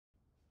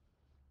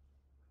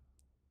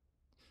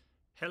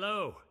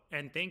Hello,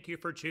 and thank you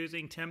for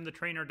choosing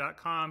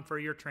timthetrainer.com for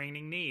your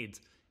training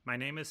needs. My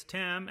name is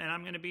Tim, and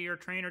I'm going to be your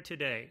trainer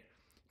today.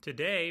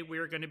 Today, we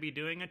are going to be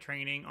doing a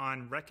training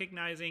on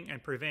recognizing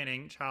and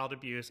preventing child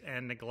abuse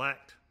and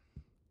neglect.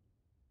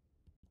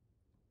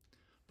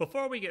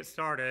 Before we get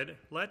started,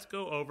 let's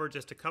go over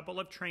just a couple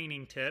of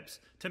training tips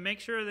to make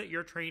sure that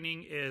your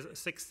training is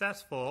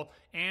successful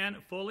and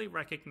fully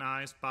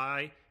recognized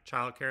by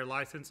child care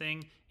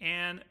licensing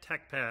and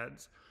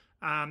TechPeds.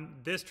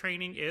 This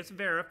training is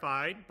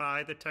verified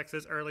by the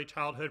Texas Early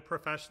Childhood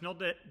Professional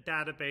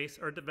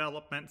Database or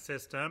Development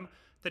System.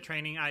 The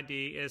training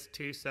ID is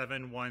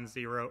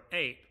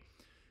 27108.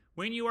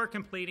 When you are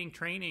completing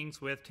trainings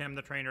with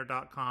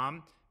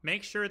timthetrainer.com,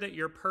 make sure that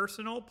your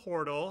personal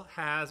portal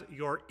has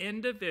your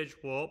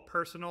individual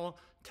personal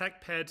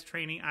TechPeds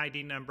training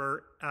ID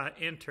number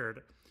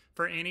entered.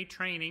 For any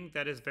training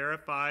that is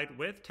verified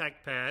with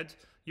TechPeds,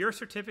 your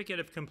certificate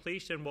of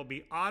completion will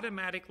be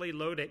automatically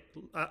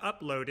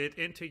uploaded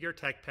into your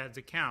TechPeds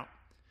account.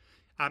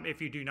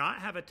 If you do not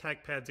have a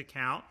TechPeds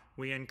account,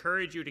 we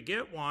encourage you to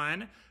get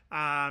one,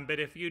 but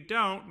if you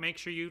don't, make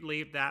sure you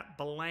leave that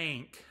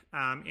blank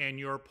in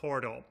your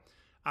portal.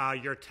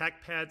 Your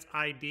TechPeds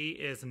ID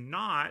is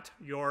not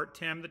your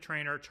Tim the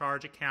Trainer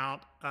charge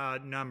account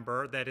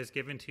number that is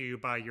given to you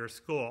by your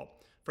school,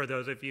 for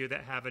those of you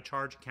that have a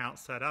charge account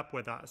set up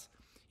with us.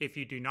 If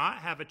you do not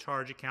have a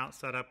charge account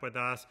set up with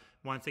us,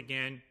 once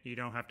again, you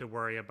don't have to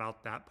worry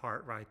about that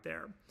part right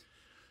there.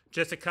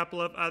 Just a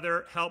couple of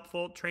other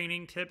helpful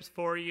training tips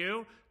for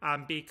you.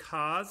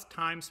 Because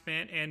time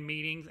spent in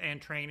meetings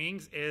and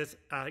trainings is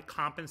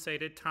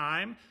compensated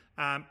time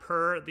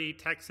per the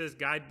Texas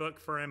Guidebook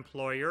for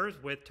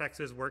Employers with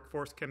Texas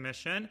Workforce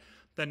Commission,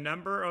 the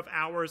number of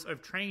hours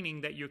of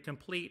training that you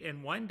complete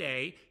in one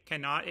day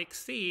cannot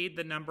exceed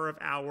the number of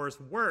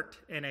hours worked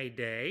in a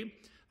day.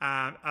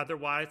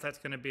 Otherwise, that's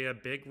going to be a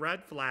big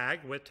red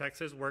flag with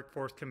Texas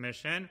Workforce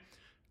Commission.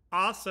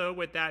 Also,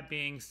 with that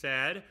being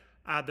said,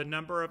 the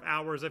number of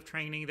hours of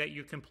training that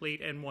you complete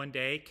in one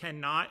day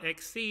cannot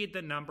exceed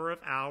the number of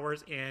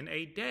hours in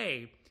a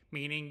day,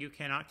 meaning you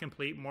cannot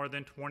complete more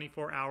than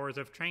 24 hours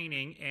of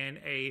training in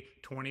a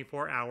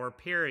 24-hour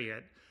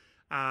period.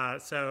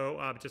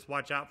 So just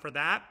watch out for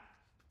that.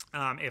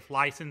 If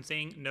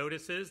licensing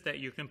notices that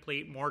you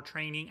complete more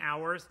training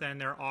hours than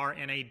there are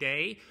in a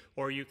day,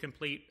 or you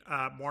complete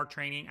more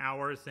training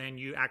hours than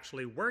you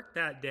actually work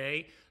that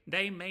day,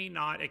 they may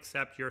not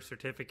accept your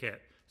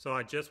certificate. So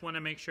I just want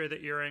to make sure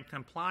that you're in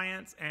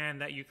compliance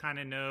and that you kind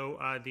of know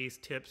these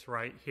tips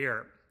right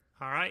here.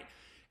 All right.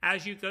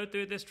 As you go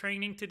through this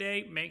training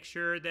today, make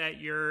sure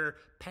that you're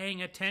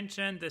paying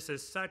attention. This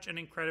is such an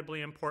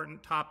incredibly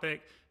important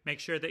topic. Make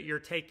sure that you're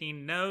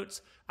taking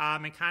notes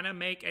and kind of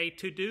make a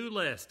to-do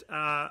list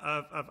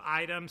of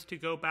items to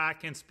go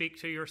back and speak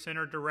to your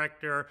center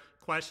director,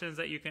 questions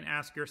that you can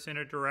ask your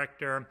center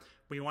director.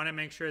 We want to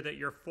make sure that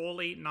you're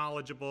fully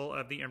knowledgeable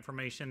of the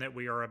information that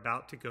we are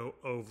about to go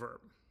over.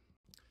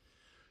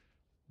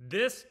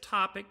 This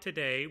topic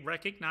today,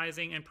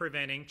 recognizing and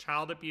preventing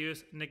child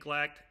abuse,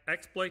 neglect,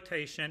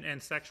 exploitation,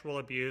 and sexual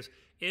abuse,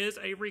 is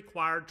a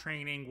required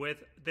training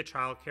with the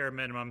Child Care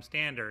Minimum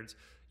Standards.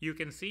 You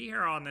can see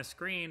here on the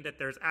screen that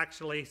there's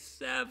actually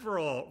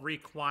several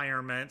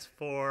requirements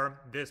for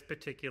this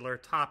particular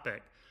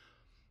topic.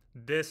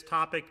 This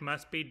topic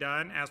must be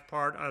done as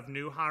part of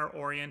new hire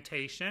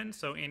orientation.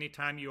 So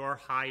anytime you are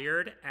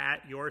hired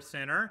at your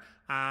center,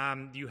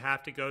 you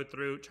have to go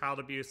through child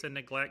abuse and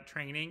neglect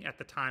training at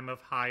the time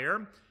of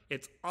hire.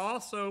 It's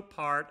also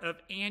part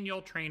of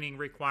annual training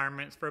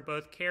requirements for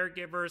both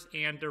caregivers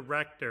and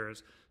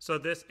directors. So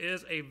this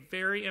is a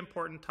very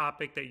important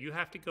topic that you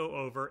have to go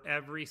over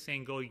every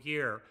single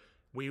year.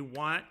 We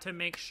want to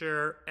make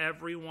sure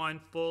everyone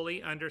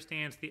fully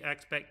understands the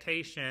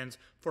expectations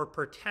for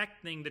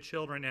protecting the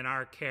children in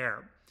our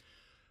care.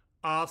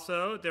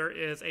 Also, there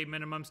is a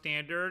minimum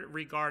standard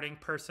regarding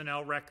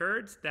personnel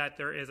records, that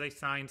there is a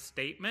signed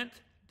statement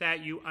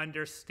that you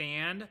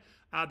understand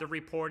the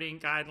reporting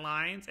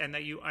guidelines and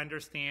that you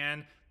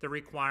understand the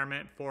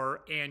requirement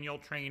for annual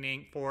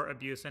training for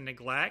abuse and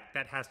neglect.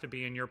 That has to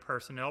be in your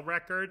personnel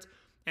records.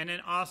 And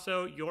then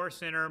also your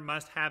center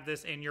must have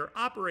this in your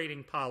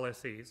operating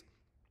policies,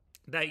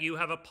 that you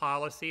have a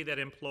policy that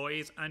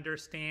employees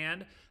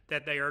understand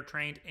that they are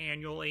trained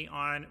annually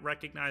on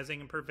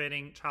recognizing and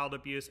preventing child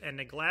abuse and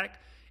neglect,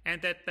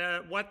 and that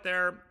what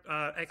their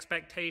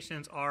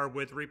expectations are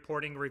with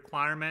reporting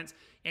requirements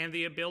and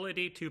the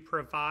ability to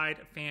provide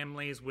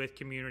families with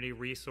community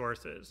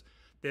resources.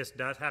 This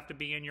does have to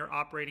be in your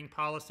operating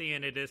policy,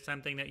 and it is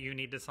something that you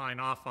need to sign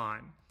off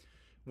on.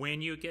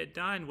 When you get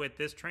done with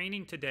this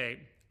training today,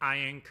 I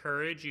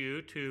encourage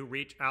you to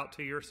reach out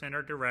to your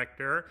center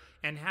director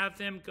and have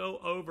them go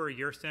over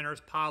your center's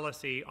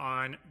policy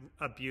on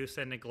abuse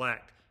and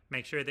neglect.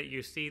 Make sure that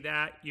you see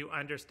that, you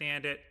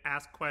understand it,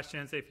 ask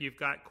questions if you've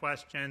got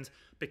questions,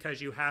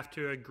 because you have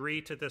to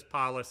agree to this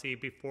policy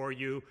before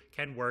you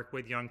can work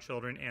with young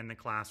children in the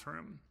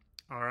classroom.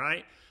 All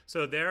right,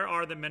 so there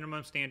are the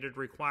minimum standard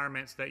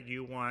requirements that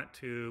you want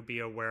to be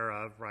aware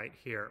of right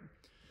here.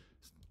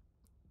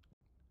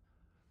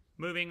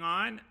 Moving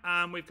on,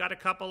 we've got a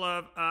couple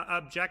of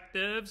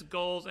objectives,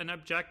 goals and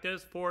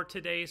objectives for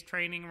today's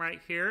training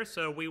right here.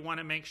 So we want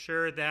to make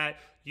sure that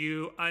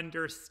you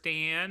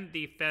understand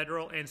the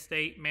federal and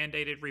state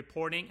mandated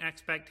reporting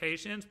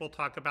expectations. We'll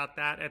talk about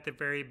that at the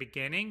very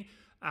beginning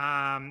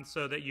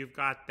so that you've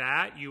got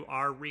that. You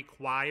are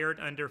required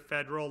under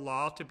federal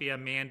law to be a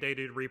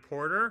mandated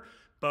reporter,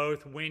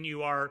 both when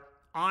you are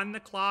on the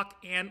clock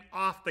and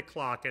off the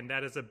clock. And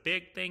that is a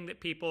big thing that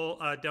people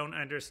don't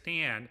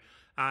understand.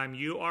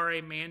 You are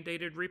a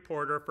mandated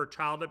reporter for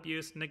child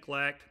abuse,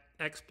 neglect,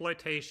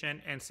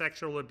 exploitation, and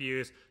sexual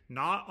abuse,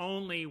 not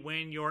only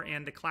when you're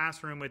in the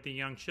classroom with the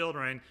young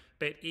children,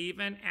 but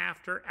even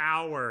after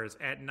hours,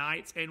 at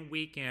nights and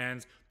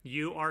weekends,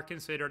 you are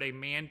considered a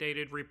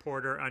mandated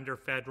reporter under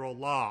federal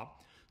law.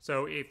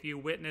 So if you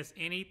witness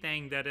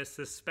anything that is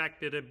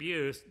suspected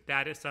abuse,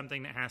 that is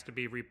something that has to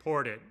be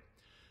reported.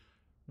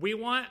 We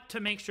want to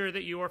make sure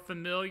that you are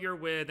familiar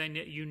with and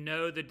that you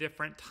know the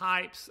different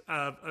types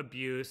of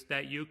abuse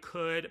that you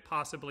could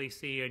possibly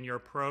see in your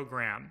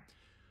program.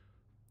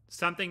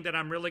 Something that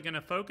I'm really going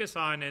to focus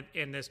on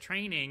in this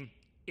training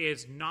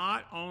is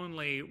not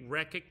only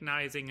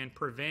recognizing and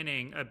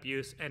preventing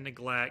abuse and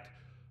neglect,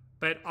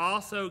 but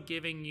also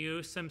giving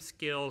you some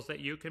skills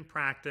that you can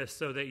practice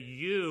so that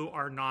you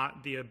are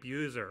not the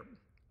abuser.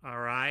 All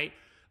right?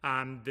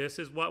 This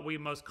is what we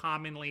most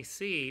commonly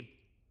see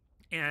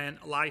in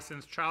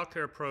licensed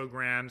childcare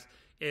programs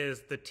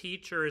is the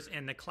teachers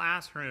in the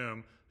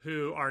classroom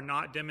who are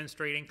not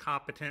demonstrating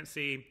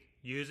competency,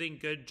 using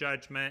good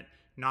judgment,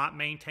 not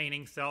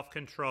maintaining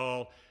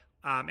self-control,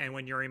 and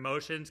when your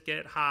emotions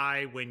get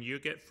high, when you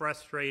get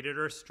frustrated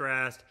or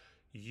stressed,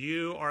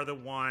 you are the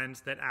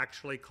ones that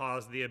actually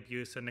cause the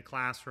abuse in the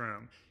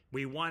classroom.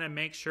 We want to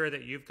make sure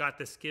that you've got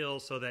the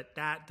skills so that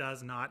that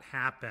does not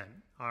happen,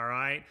 all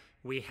right?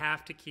 We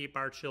have to keep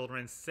our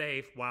children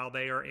safe while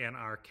they are in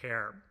our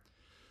care.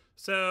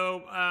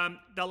 So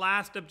the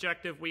last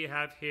objective we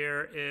have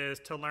here is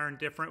to learn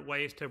different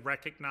ways to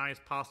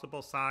recognize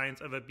possible signs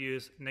of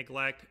abuse,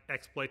 neglect,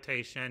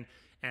 exploitation,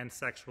 and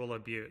sexual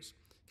abuse.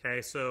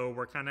 Okay, so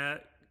we're going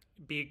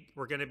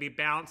to be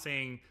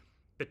bouncing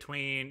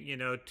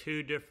between,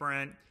 two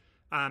different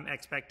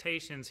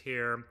expectations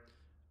here.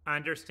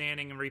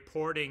 Understanding and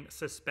reporting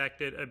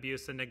suspected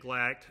abuse and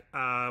neglect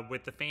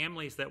with the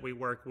families that we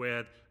work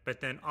with,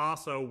 but then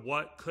also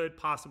what could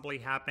possibly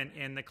happen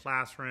in the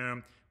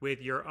classroom with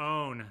your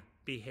own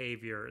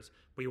behaviors.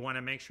 We want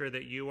to make sure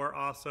that you are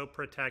also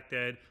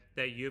protected,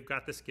 that you've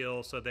got the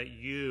skills so that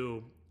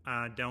you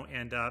don't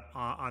end up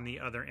on the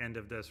other end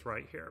of this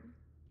right here.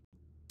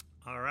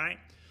 All right.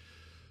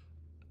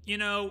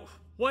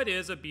 What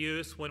is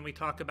abuse when we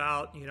talk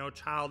about,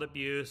 child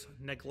abuse,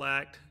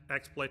 neglect,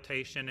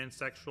 exploitation, and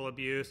sexual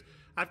abuse?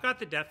 I've got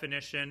the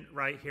definition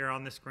right here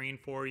on the screen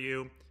for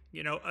you.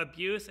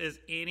 Abuse is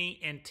any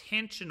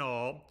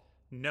intentional,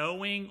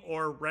 knowing,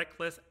 or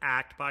reckless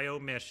act by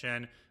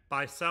omission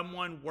by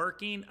someone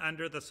working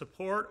under the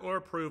support or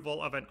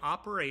approval of an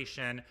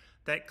operation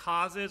that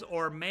causes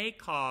or may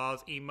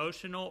cause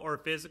emotional or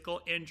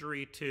physical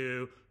injury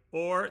to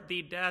or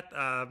the death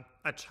of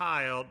a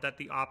child that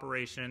the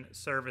operation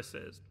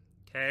services.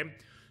 Okay?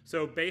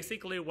 So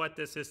basically what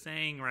this is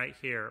saying right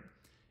here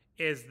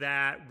is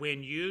that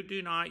when you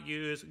do not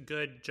use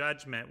good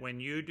judgment, when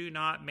you do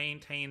not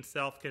maintain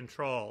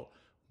self-control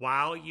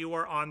while you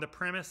are on the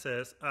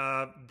premises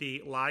of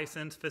the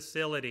licensed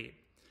facility,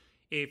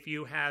 if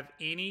you have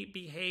any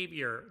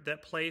behavior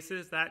that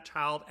places that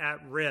child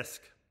at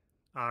risk,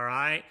 all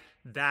right,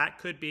 that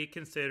could be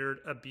considered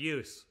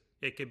abuse.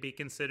 It could be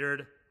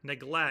considered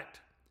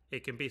neglect.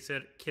 It can be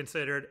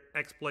considered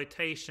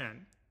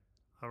exploitation,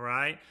 all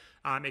right?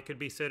 It could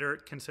be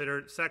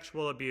considered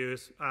sexual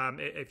abuse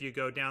if you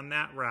go down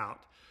that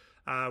route.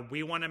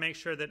 We want to make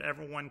sure that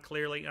everyone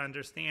clearly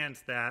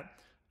understands that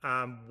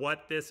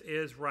what this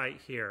is right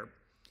here.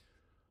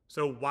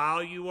 So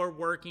while you are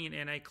working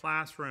in a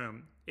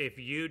classroom, if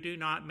you do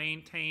not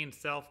maintain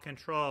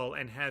self-control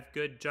and have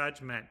good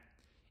judgment,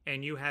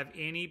 and you have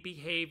any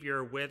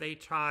behavior with a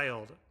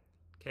child,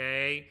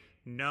 okay,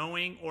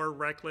 knowing or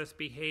reckless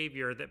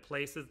behavior that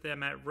places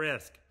them at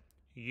risk,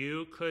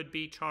 you could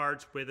be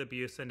charged with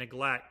abuse and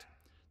neglect.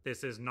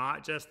 This is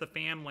not just the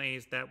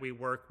families that we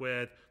work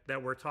with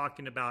that we're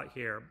talking about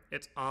here.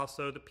 It's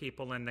also the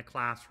people in the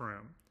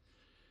classroom.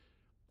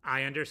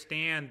 I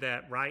understand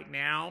that right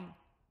now,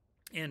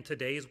 in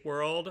today's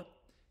world,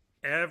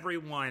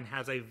 everyone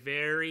has a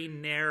very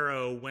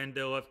narrow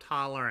window of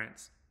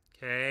tolerance,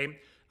 okay?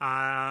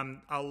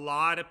 A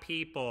lot of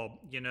people,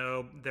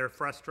 their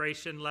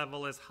frustration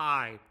level is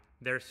high.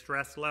 Their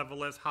stress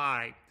level is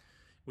high.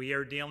 We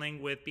are dealing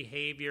with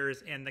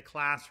behaviors in the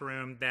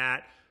classroom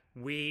that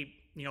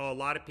a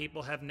lot of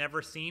people have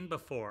never seen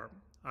before,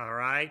 all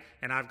right?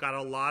 And I've got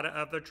a lot of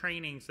other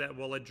trainings that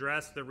will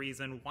address the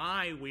reason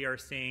why we are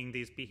seeing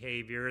these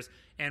behaviors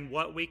and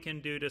what we can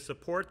do to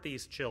support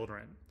these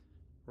children,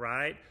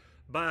 right?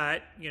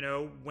 But,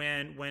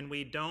 when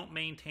we don't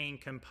maintain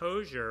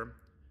composure,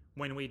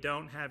 when we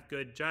don't have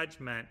good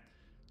judgment,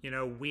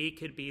 we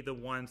could be the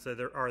ones that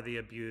are the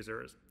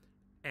abusers.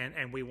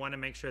 And we want to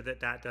make sure that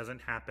that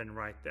doesn't happen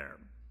right there.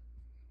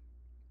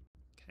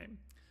 Okay.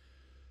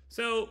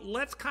 So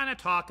let's kind of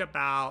talk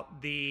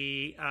about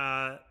the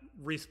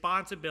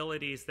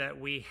responsibilities that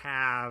we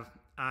have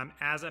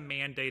as a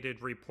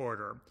mandated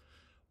reporter.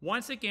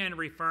 Once again,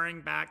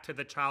 referring back to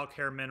the child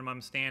care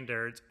minimum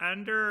standards,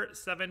 under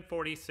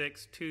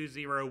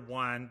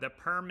 746-201, the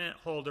permit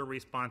holder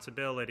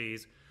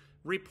responsibilities,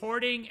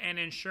 reporting and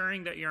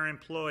ensuring that your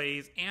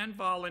employees and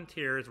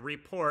volunteers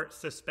report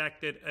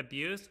suspected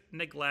abuse,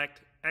 neglect,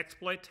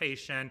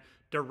 exploitation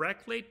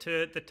directly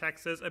to the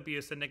Texas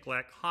Abuse and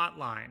Neglect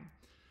Hotline.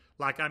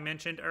 Like I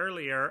mentioned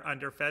earlier,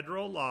 under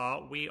federal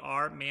law, we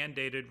are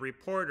mandated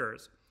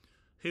reporters.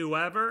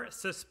 Whoever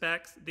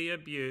suspects the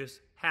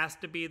abuse has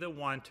to be the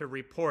one to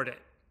report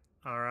it.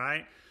 All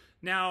right?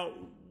 Now,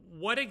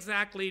 what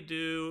exactly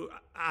do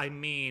I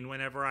mean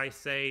whenever I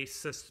say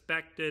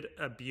suspected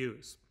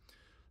abuse?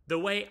 The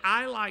way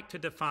I like to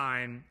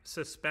define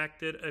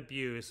suspected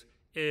abuse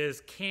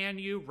is, can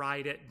you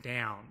write it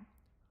down?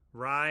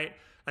 Right?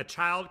 A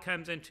child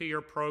comes into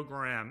your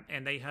program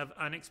and they have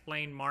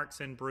unexplained marks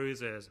and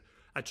bruises.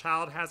 A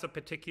child has a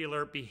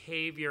particular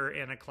behavior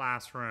in a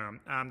classroom.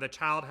 The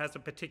child has a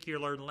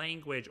particular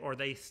language, or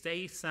they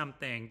say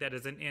something that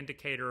is an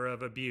indicator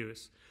of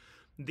abuse.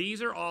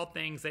 These are all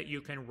things that you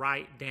can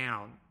write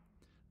down.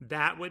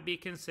 That would be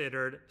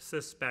considered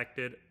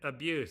suspected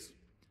abuse.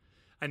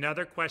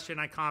 Another question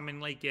I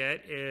commonly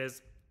get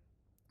is,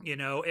 you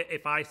know,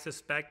 if I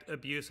suspect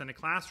abuse in a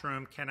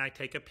classroom, can I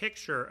take a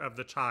picture of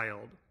the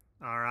child?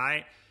 All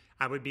right.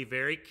 I would be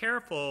very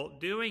careful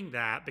doing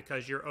that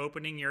because you're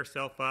opening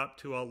yourself up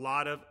to a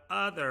lot of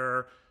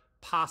other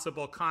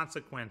possible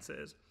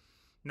consequences.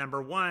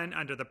 Number one,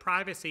 under the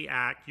Privacy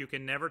Act, you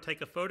can never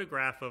take a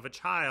photograph of a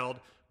child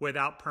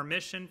without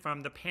permission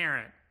from the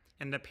parent.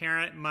 And the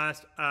parent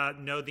must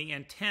know the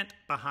intent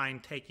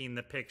behind taking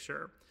the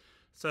picture.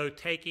 So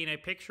taking a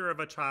picture of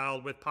a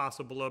child with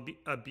possible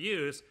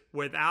abuse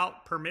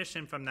without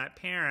permission from that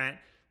parent,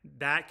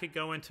 that could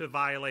go into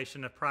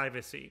violation of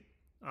privacy.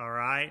 All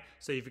right?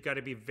 So you've got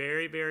to be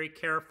very, very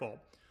careful.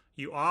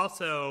 You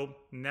also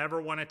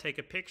never want to take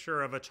a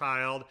picture of a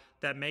child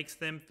that makes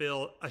them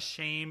feel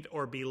ashamed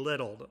or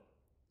belittled.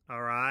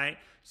 All right?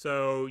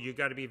 So you've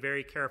got to be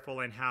very careful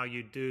in how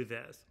you do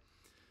this.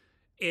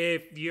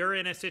 If you're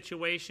in a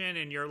situation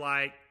and you're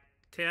like,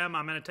 Tim,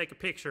 I'm going to take a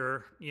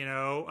picture, you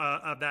know,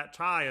 of that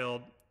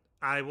child,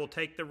 I will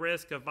take the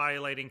risk of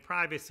violating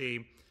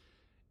privacy.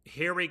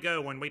 Here we go.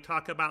 When we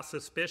talk about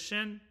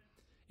suspicion,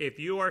 if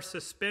you are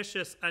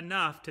suspicious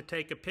enough to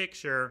take a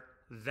picture,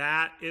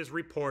 that is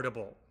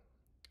reportable.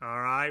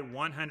 All right,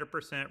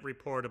 100%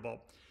 reportable.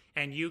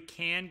 And you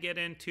can get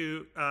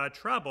into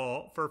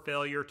trouble for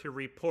failure to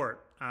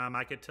report.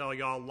 I could tell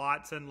y'all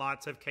lots and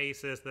lots of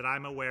cases that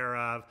I'm aware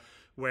of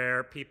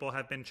where people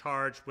have been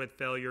charged with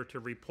failure to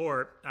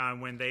report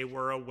when they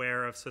were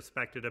aware of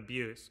suspected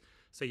abuse.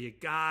 So you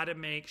got to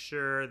make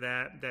sure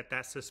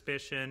that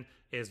suspicion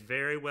is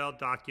very well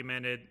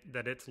documented,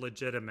 that it's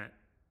legitimate.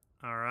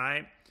 All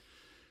right.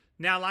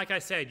 Now, like I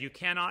said, you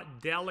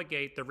cannot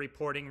delegate the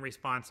reporting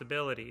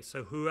responsibility.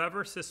 So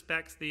whoever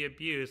suspects the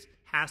abuse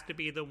has to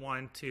be the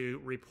one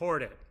to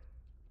report it.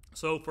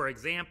 So, for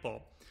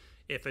example,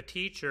 if a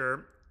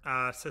teacher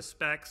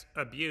suspects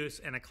abuse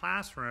in a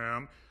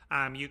classroom,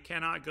 you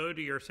cannot go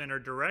to your center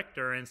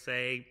director and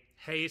say,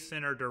 hey,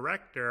 center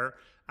director,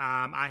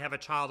 I have a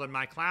child in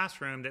my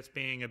classroom that's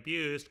being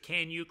abused.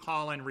 Can you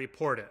call and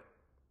report it?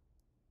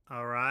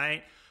 All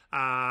right.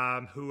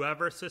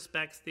 Whoever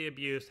suspects the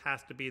abuse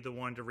has to be the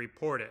one to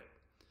report it.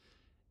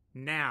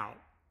 Now,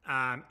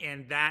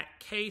 in that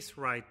case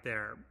right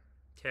there,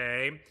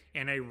 okay,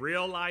 in a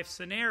real life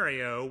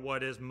scenario,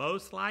 what is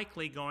most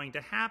likely going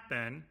to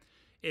happen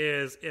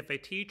is if a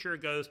teacher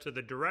goes to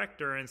the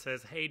director and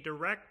says, hey,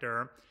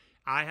 director,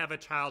 I have a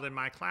child in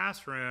my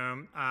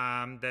classroom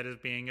that is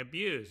being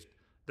abused.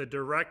 The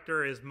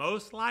director is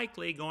most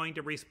likely going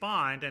to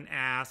respond and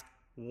ask,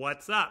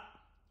 what's up?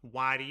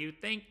 Why do you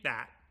think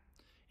that?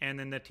 And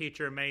then the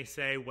teacher may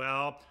say,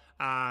 well,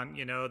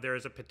 you know,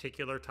 there's a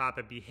particular type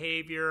of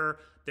behavior.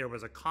 There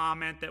was a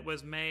comment that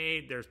was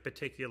made. There's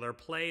particular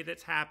play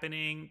that's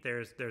happening.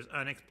 There's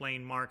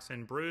unexplained marks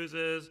and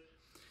bruises.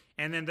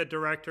 And then the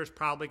director's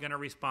probably going to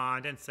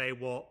respond and say,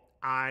 well,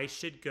 I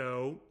should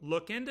go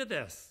look into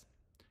this.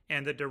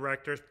 And the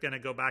director's going to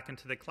go back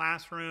into the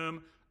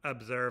classroom,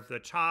 observe the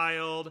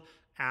child,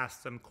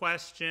 ask some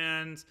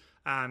questions,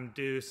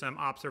 do some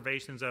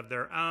observations of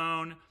their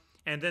own.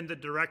 And then the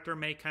director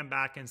may come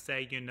back and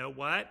say, you know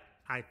what?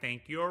 I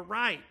think you're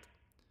right.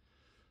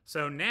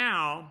 So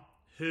now,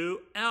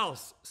 who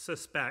else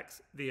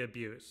suspects the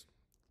abuse?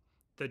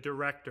 The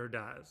director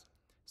does.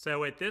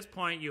 So at this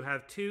point, you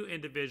have two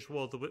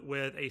individuals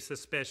with a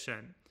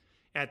suspicion.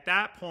 At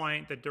that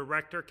point, the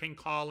director can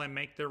call and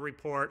make the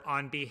report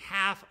on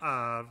behalf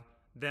of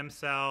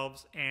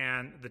themselves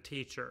and the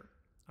teacher.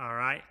 All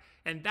right?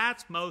 And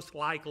that's most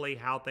likely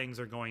how things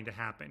are going to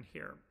happen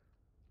here.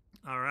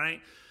 All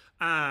right?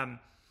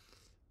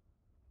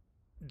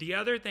 The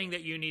other thing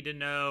that you need to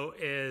know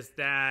is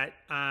that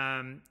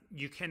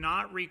you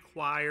cannot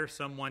require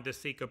someone to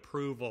seek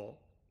approval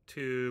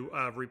to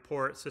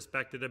report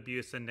suspected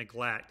abuse and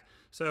neglect.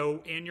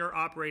 So in your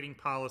operating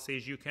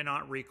policies, you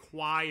cannot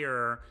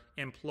require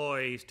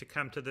employees to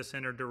come to the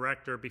center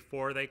director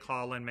before they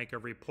call and make a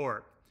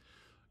report.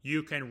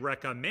 You can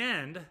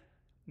recommend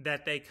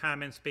that they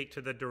come and speak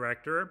to the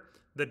director.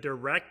 The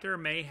director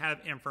may have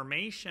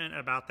information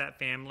about that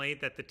family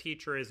that the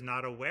teacher is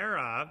not aware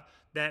of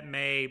that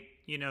may,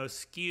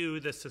 skew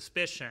the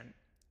suspicion.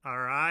 All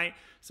right.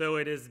 So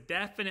it is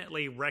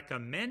definitely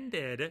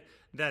recommended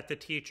that the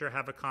teacher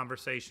have a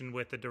conversation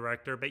with the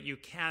director, but you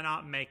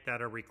cannot make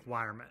that a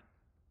requirement.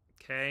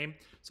 Okay.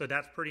 So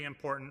that's pretty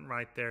important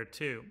right there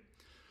too.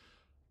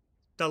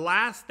 The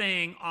last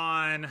thing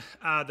on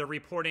the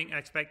reporting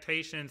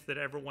expectations that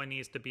everyone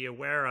needs to be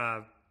aware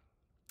of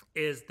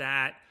is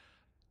that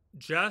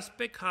just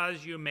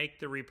because you make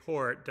the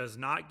report does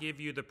not give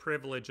you the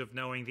privilege of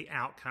knowing the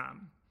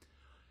outcome.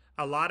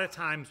 A lot of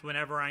times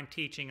whenever I'm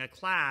teaching a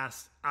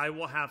class, I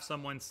will have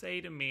someone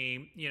say to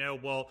me,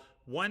 well,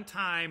 one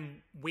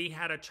time we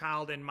had a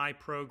child in my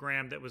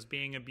program that was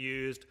being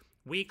abused.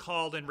 We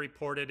called and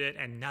reported it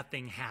and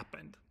nothing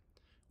happened.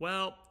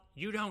 Well,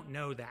 you don't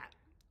know that,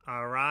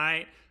 all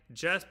right?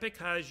 Just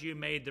because you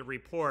made the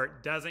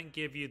report doesn't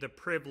give you the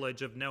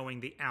privilege of knowing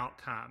the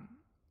outcome,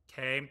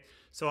 okay?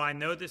 So I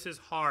know this is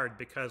hard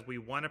because we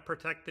want to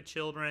protect the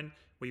children.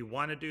 We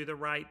want to do the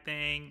right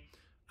thing.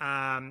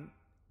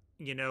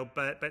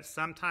 But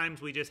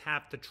sometimes we just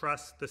have to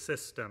trust the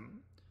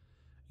system.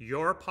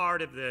 Your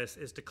part of this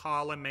is to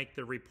call and make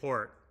the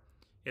report.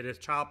 It is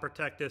Child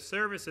Protective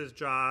Services'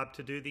 job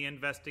to do the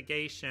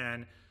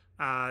investigation,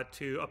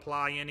 to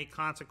apply any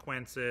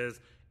consequences,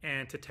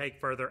 and to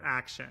take further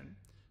action.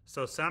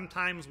 So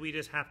sometimes we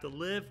just have to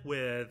live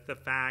with the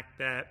fact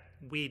that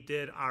we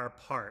did our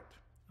part.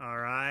 All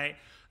right.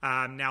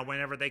 Now,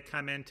 whenever they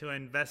come in to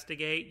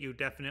investigate, you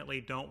definitely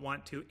don't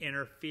want to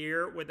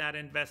interfere with that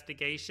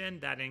investigation.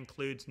 That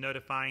includes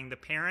notifying the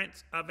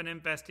parents of an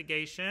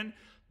investigation.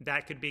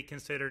 That could be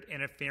considered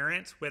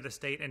interference with a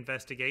state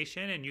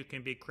investigation, and you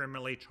can be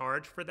criminally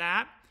charged for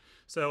that.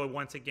 So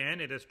once again,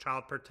 it is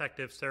Child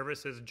Protective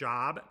Services'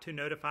 job to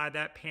notify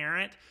that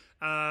parent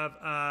of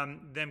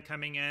them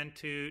coming in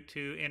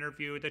to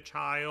interview the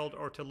child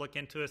or to look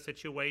into a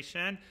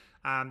situation.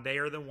 They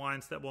are the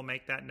ones that will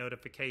make that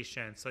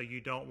notification, so you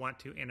don't want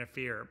to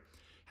interfere.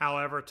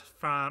 However,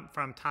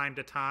 from time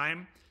to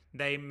time,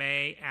 they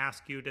may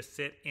ask you to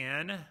sit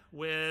in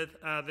with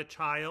the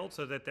child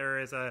so that there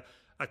is a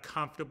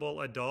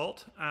comfortable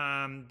adult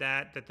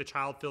that the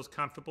child feels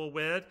comfortable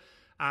with.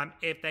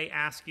 If they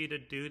ask you to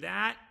do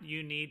that,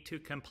 you need to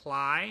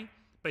comply,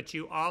 but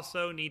you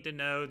also need to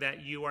know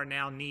that you are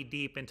now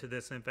knee-deep into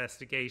this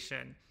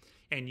investigation,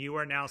 and you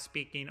are now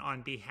speaking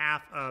on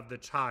behalf of the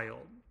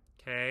child.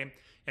 Okay,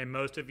 and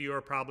most of you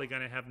are probably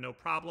going to have no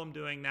problem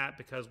doing that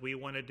because we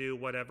want to do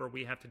whatever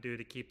we have to do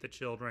to keep the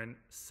children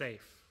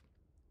safe.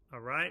 All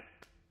right.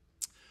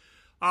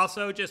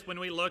 Also, just when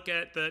we look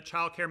at the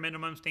child care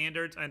minimum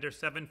standards under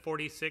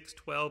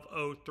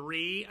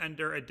 746-1203,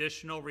 under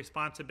additional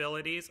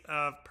responsibilities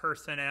of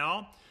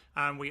personnel,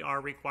 we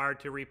are required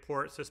to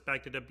report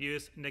suspected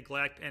abuse,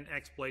 neglect, and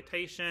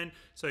exploitation.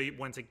 So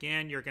once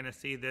again, you're going to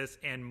see this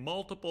in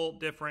multiple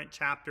different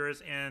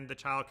chapters in the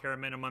child care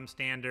minimum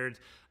standards,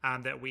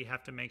 that we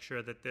have to make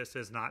sure that this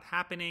is not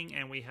happening,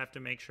 and we have to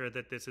make sure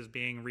that this is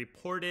being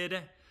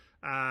reported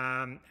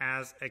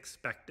as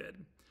expected.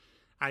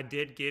 I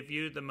did give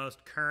you the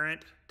most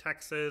current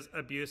Texas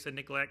Abuse and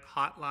Neglect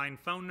Hotline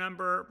phone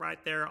number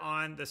right there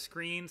on the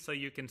screen so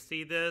you can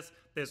see this.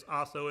 This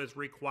also is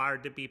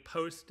required to be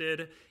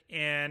posted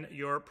in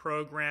your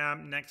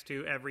program next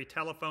to every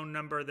telephone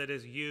number that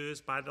is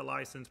used by the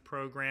licensed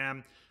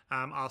program.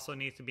 Also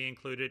needs to be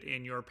included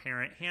in your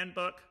parent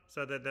handbook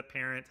so that the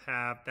parents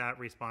have that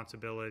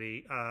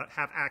responsibility,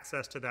 have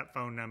access to that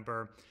phone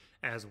number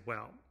as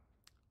well.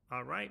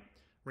 All right,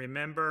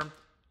 remember,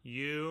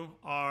 you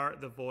are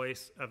the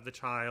voice of the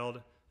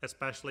child,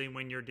 especially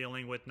when you're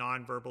dealing with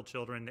nonverbal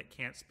children that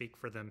can't speak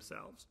for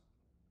themselves.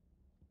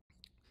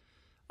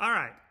 All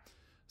right,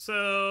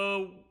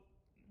 so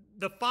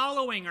the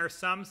following are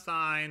some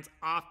signs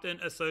often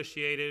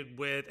associated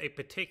with a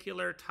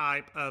particular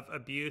type of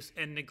abuse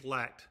and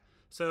neglect.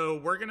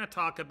 So we're going to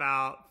talk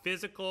about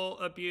physical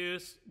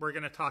abuse, we're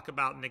going to talk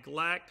about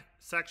neglect,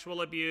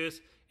 sexual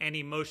abuse, and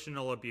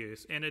emotional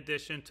abuse, in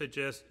addition to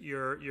just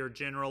your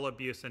general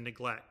abuse and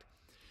neglect.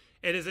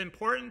 It is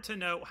important to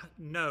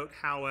note,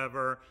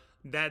 however,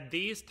 that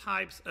these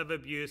types of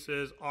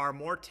abuses are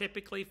more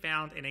typically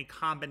found in a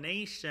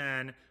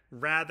combination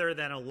rather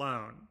than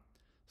alone.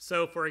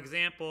 So, for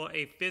example,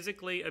 a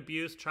physically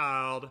abused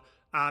child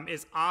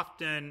is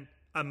often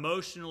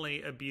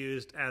emotionally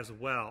abused as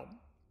well.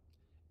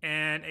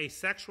 And a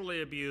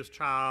sexually abused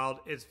child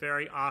is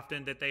very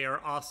often that they are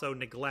also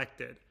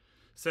neglected.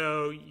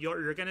 So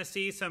you're going to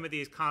see some of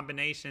these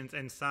combinations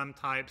in some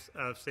types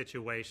of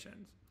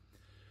situations.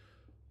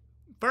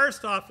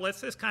 First off,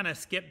 let's just kind of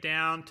skip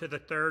down to the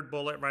third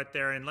bullet right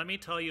there, and let me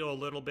tell you a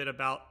little bit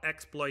about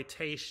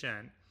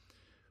exploitation.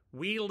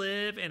 We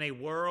live in a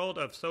world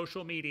of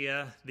social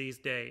media these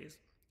days,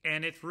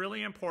 and it's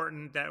really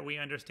important that we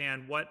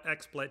understand what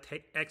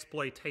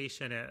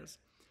exploitation is.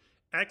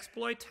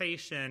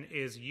 Exploitation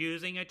is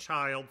using a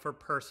child for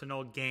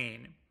personal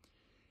gain.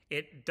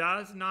 It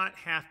does not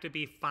have to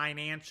be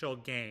financial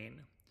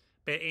gain,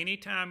 but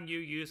anytime you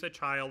use a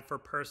child for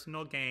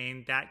personal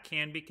gain, that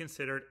can be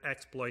considered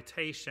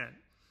exploitation.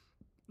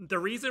 The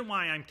reason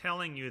why I'm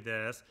telling you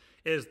this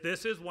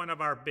is one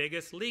of our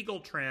biggest legal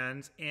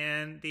trends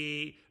in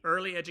the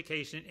early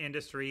education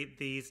industry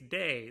these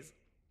days.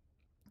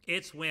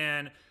 It's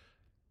when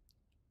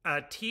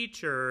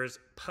teachers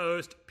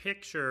post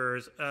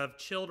pictures of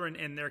children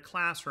in their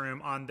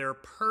classroom on their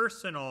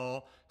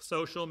personal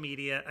social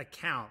media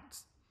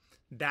accounts.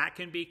 That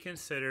can be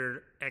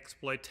considered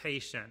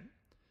exploitation,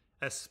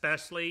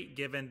 especially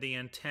given the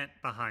intent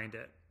behind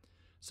it.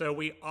 So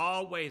we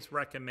always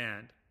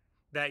recommend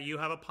that you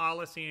have a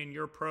policy in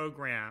your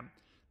program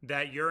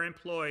that your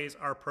employees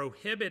are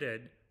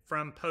prohibited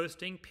from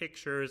posting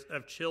pictures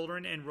of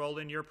children enrolled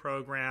in your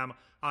program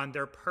on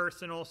their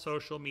personal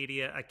social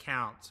media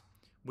accounts.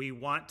 We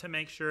want to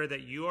make sure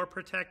that you are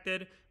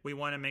protected. We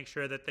want to make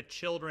sure that the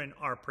children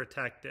are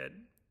protected.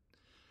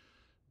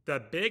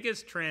 The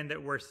biggest trend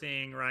that we're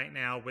seeing right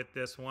now with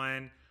this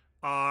one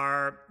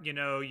are,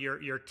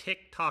 your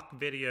TikTok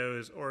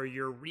videos or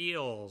your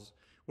Reels,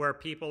 where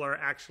people are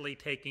actually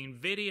taking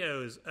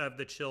videos of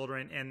the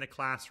children in the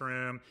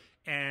classroom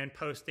and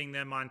posting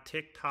them on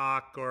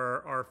TikTok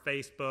or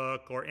Facebook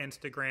or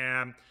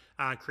Instagram,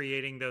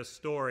 creating those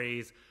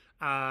stories.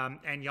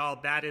 And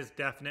y'all, that is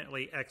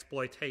definitely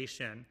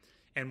exploitation.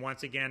 And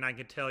once again, I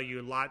can tell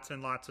you lots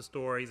and lots of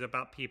stories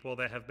about people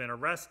that have been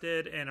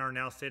arrested and are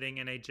now sitting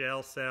in a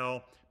jail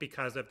cell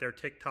because of their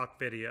TikTok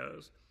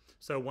videos.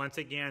 So once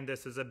again,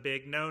 this is a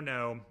big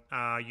no-no.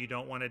 You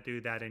don't want to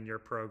do that in your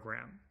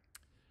program.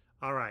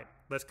 All right,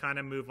 let's kind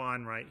of move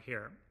on right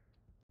here.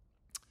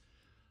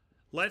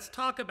 Let's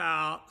talk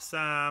about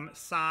some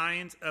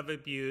signs of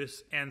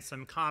abuse and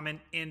some common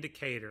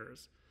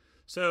indicators.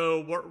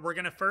 So we're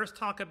going to first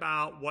talk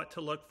about what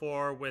to look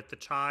for with the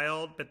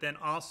child, but then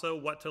also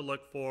what to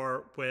look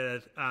for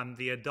with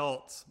the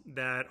adults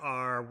that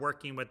are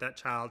working with that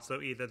child.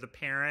 So either the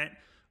parent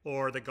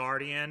or the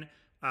guardian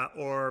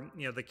or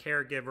the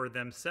caregiver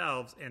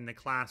themselves in the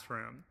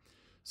classroom.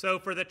 So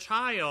for the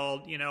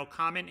child,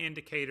 common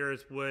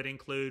indicators would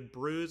include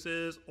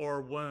bruises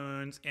or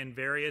wounds in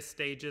various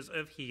stages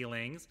of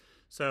healings.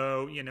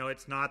 So,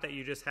 it's not that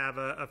you just have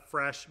a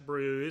fresh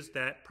bruise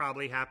that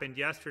probably happened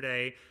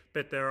yesterday,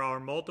 but there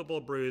are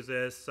multiple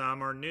bruises.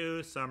 Some are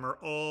new, some are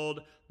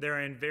old.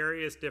 They're in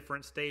various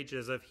different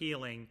stages of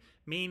healing,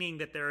 meaning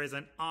that there is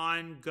an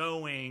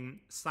ongoing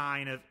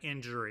sign of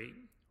injury,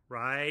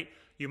 right?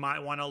 You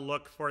might want to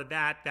look for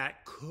that.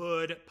 That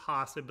could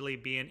possibly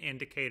be an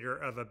indicator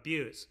of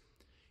abuse.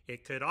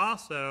 It could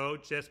also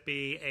just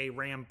be a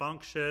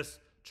rambunctious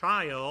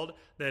child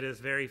that is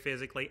very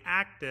physically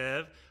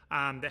active,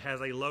 that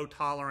has a low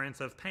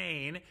tolerance of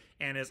pain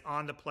and is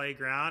on the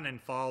playground and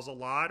falls a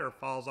lot or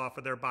falls off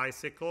of their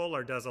bicycle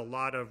or does a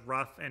lot of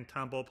rough and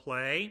tumble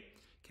play.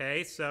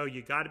 Okay, so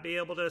you got to be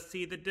able to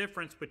see the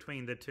difference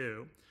between the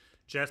two.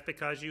 Just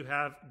because you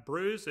have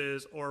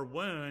bruises or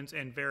wounds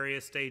in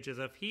various stages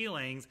of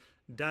healings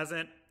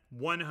doesn't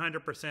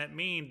 100%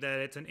 mean that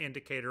it's an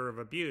indicator of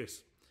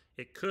abuse.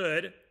 It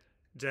could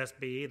just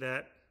be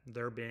that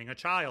they're being a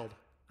child,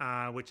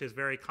 which is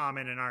very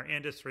common in our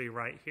industry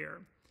right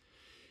here.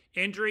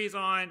 Injuries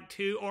on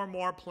two or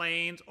more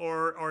planes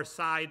or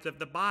sides of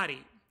the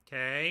body,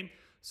 okay?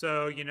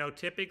 So,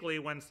 typically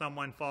when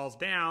someone falls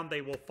down, they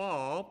will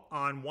fall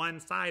on one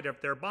side of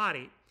their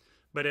body.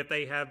 But if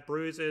they have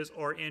bruises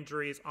or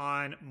injuries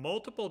on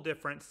multiple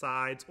different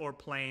sides or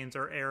planes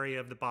or area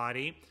of the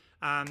body,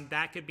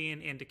 that could be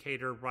an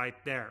indicator right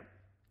there.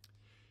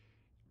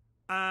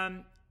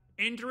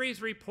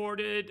 Injuries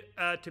reported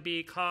to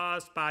be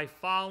caused by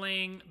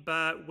falling,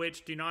 but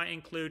which do not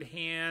include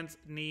hands,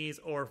 knees,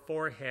 or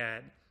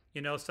forehead.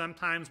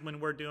 Sometimes when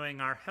we're doing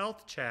our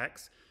health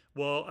checks,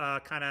 we'll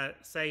kind of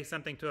say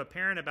something to a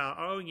parent about,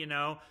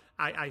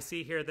 I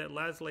see here that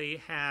Leslie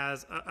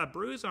has a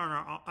bruise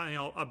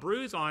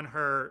on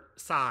her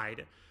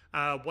side.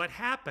 What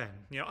happened?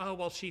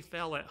 She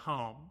fell at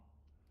home.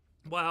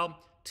 Well,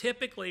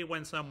 typically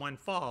when someone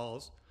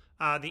falls,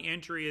 the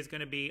injury is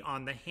going to be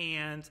on the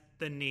hands,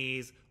 the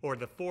knees, or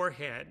the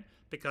forehead,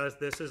 because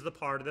this is the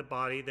part of the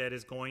body that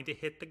is going to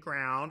hit the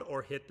ground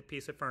or hit the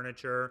piece of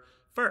furniture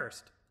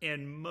first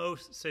in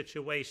most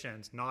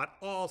situations. Not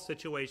all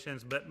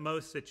situations, but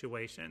most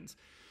situations.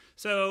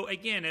 So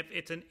again, if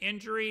it's an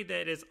injury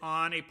that is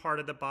on a part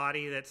of the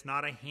body that's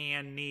not a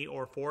hand, knee,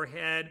 or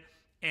forehead,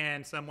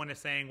 and someone is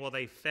saying, well,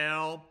 they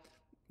fell,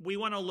 we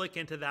want to look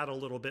into that a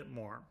little bit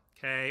more.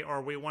 Okay,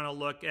 or we want to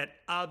look at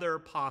other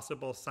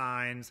possible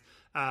signs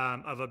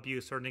of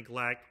abuse or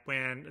neglect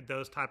when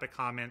those type of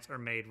comments are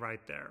made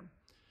right there.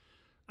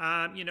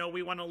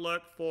 We want to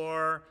look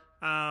for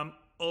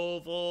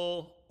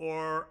oval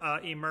or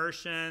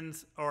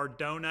immersions or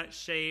donut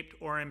shaped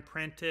or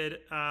imprinted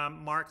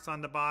marks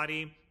on the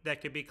body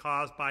that could be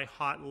caused by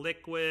hot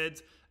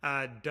liquids,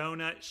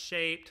 donut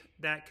shaped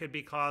that could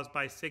be caused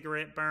by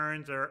cigarette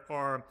burns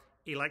or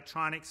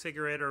electronic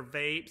cigarette or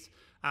vapes.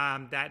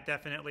 That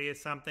definitely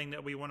is something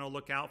that we want to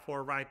look out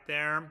for right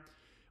there.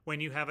 When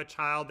you have a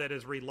child that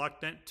is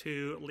reluctant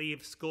to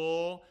leave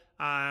school,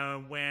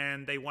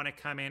 when they want to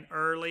come in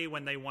early,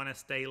 when they want to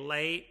stay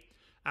late,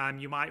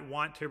 you might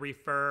want to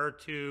refer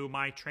to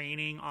my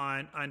training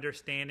on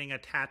understanding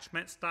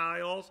attachment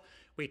styles.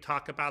 We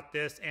talk about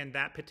this in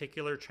that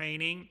particular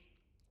training,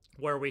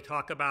 where we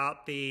talk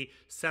about the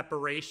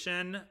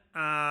separation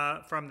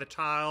from the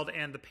child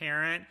and the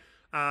parent,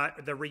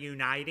 the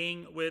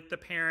reuniting with the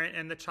parent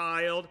and the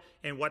child,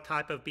 and what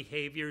type of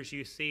behaviors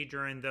you see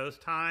during those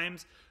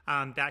times.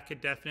 That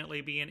could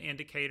definitely be an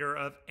indicator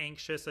of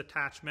anxious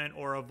attachment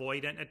or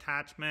avoidant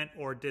attachment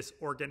or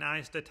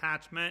disorganized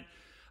attachment.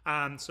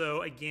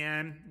 So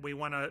again, we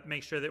want to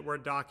make sure that we're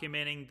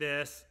documenting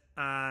this,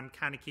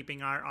 kind of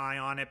keeping our eye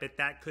on it, but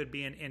that could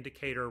be an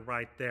indicator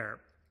right there.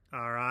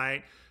 All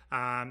right.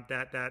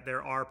 That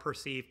there are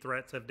perceived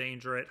threats of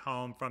danger at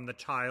home from the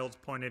child's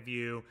point of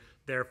view.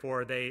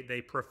 Therefore,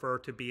 they prefer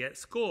to be at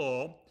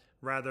school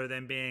rather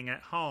than being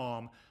at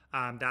home.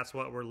 That's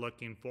what we're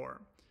looking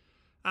for.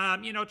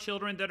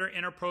 Children that are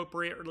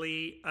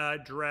inappropriately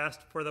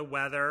dressed for the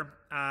weather.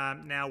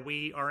 Now,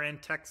 we are in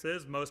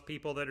Texas. Most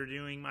people that are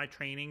doing my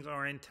trainings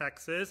are in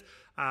Texas.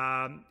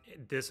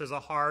 This is a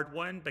hard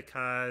one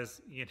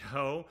because,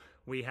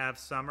 we have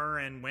summer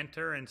and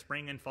winter and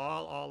spring and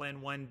fall all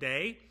in one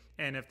day.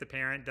 And if the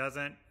parent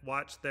doesn't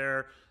watch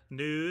their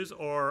news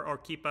or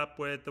keep up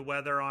with the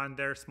weather on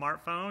their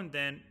smartphone,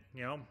 then,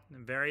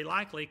 very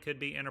likely could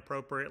be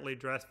inappropriately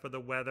dressed for the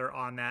weather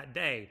on that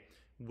day.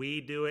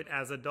 We do it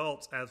as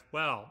adults as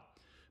well.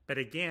 But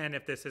again,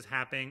 if this is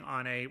happening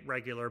on a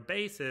regular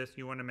basis,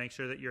 you want to make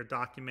sure that you're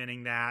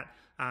documenting that.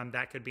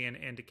 That could be an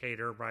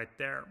indicator right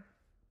there.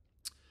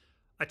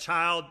 A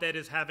child that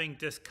is having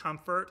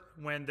discomfort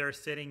when they're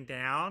sitting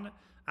down,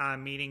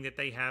 meaning that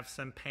they have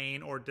some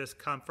pain or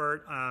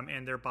discomfort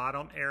in their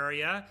bottom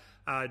area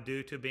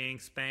due to being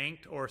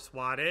spanked or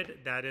swatted,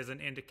 that is an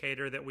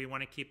indicator that we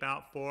want to keep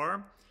out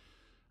for.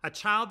 A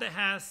child that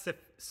has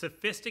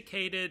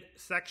sophisticated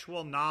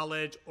sexual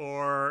knowledge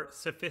or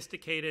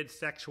sophisticated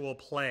sexual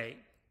play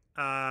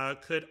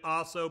could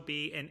also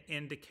be an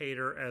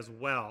indicator as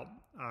well.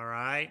 All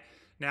right.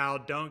 Now,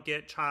 don't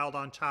get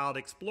child-on-child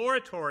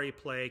exploratory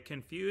play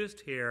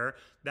confused here.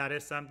 That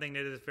is something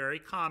that is very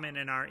common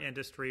in our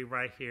industry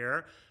right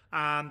here.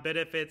 But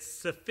if it's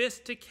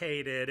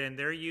sophisticated and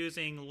they're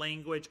using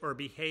language or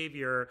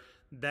behavior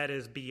that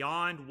is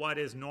beyond what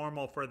is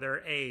normal for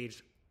their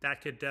age,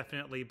 that could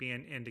definitely be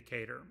an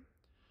indicator.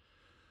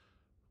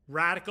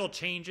 Radical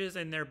changes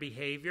in their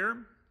behavior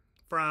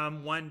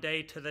from one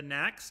day to the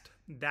next,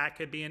 that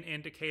could be an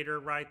indicator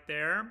right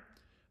there.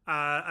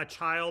 A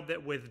child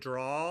that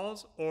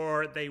withdraws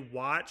or they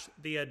watch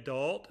the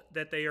adult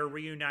that they are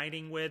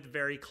reuniting with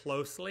very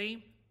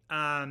closely,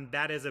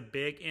 that is a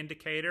big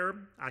indicator.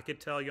 I could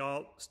tell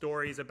y'all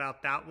stories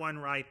about that one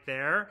right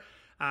there,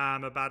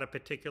 about a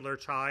particular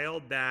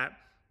child that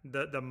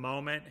the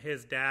moment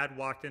his dad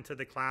walked into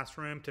the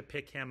classroom to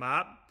pick him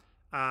up,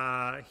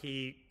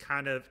 he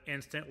kind of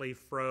instantly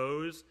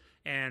froze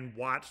and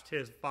watched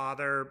his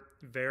father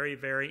very,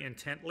 very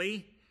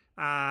intently.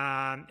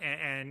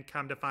 And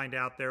come to find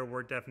out there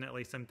were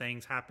definitely some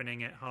things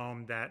happening at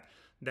home that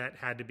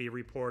had to be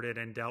reported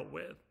and dealt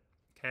with.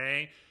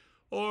 Okay.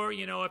 Or,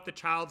 if the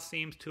child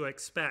seems to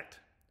expect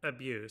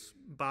abuse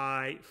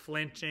by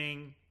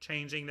flinching,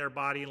 changing their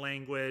body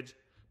language,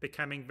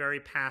 becoming very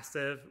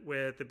passive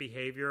with the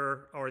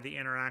behavior or the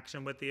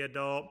interaction with the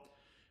adult,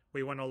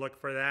 we want to look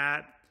for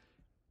that.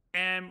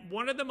 And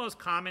one of the most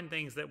common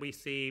things that we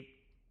see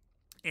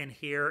and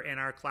hear in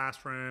our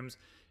classrooms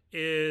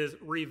is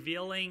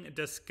revealing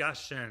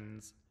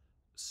discussions,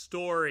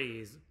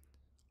 stories,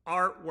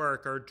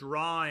 artwork, or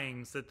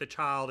drawings that the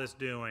child is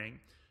doing.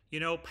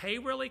 Pay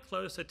really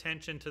close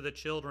attention to the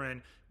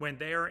children when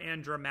they are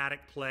in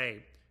dramatic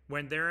play,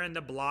 when they're in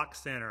the block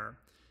center.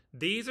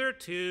 These are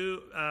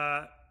two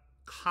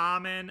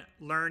common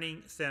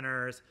learning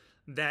centers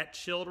that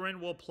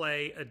children will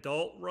play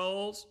adult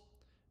roles,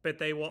 but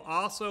they will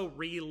also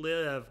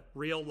relive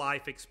real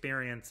life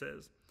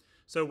experiences.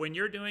 So when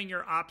you're doing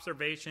your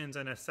observations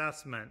and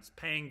assessments,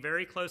 paying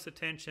very close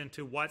attention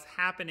to what's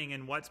happening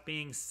and what's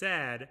being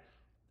said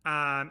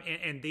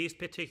in these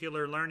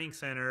particular learning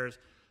centers,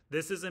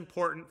 this is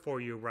important for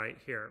you right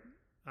here.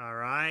 All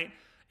right.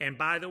 And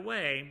by the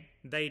way,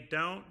 they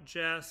don't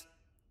just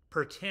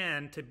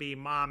pretend to be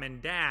mom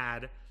and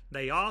dad.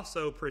 They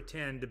also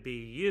pretend to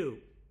be you.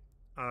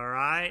 All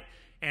right.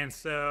 And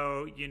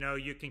so,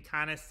 you can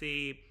kind of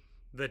see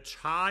the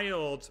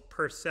child's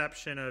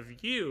perception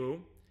of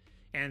you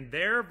and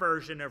their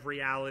version of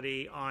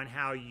reality on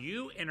how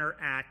you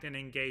interact and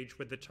engage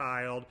with the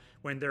child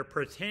when they're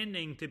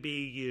pretending to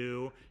be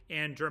you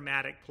in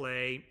dramatic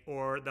play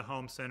or the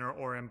home center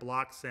or in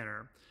block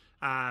center.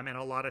 And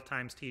a lot of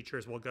times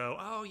teachers will go,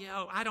 oh,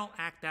 yeah, I don't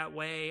act that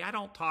way. I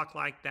don't talk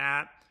like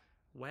that.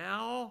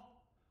 Well,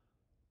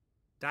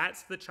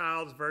 that's the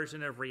child's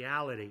version of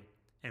reality.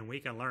 And we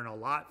can learn a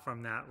lot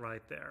from that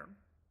right there.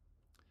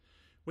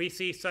 We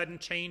see sudden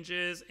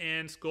changes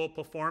in school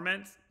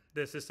performance.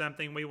 This is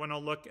something we want to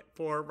look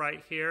for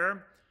right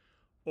here.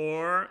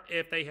 Or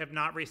if they have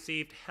not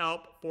received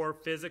help for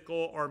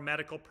physical or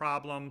medical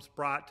problems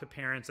brought to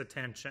parents'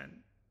 attention.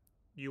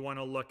 You want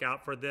to look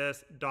out for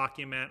this,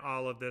 document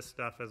all of this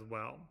stuff as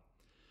well.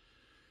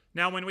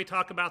 Now, when we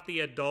talk about the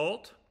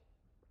adult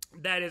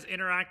that is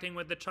interacting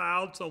with the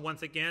child, so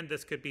once again,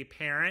 this could be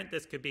parent,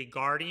 this could be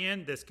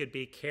guardian, this could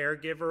be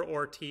caregiver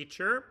or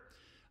teacher.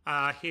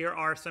 Here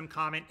are some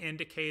common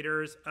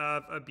indicators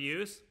of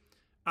abuse.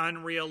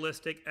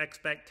 Unrealistic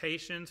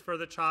expectations for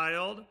the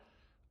child.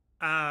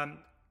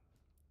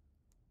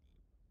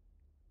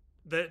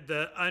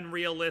 The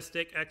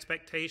unrealistic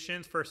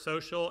expectations for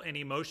social and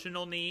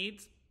emotional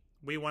needs.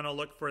 We want to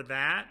look for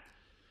that.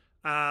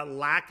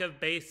 Lack of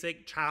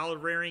basic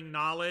child-rearing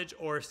knowledge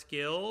or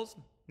skills.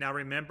 Now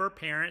remember,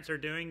 parents are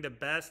doing the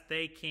best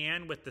they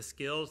can with the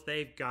skills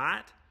they've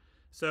got.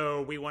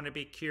 So we want to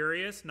be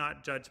curious,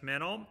 not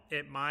judgmental.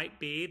 It might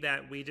be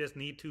that we just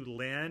need to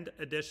lend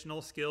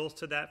additional skills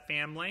to that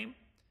family.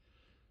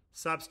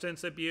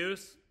 Substance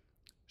abuse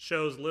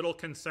shows little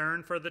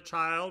concern for the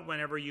child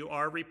whenever you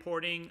are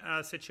reporting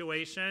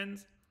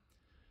situations.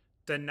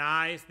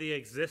 Denies the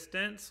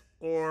existence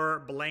or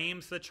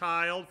blames the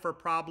child for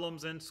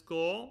problems in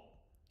school.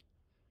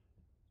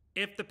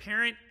 If the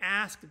parent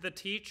asks the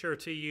teacher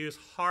to use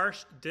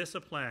harsh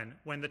discipline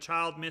when the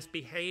child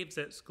misbehaves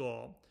at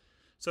school.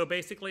 So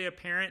basically a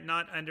parent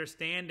not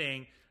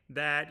understanding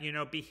that,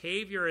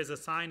 behavior is a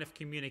sign of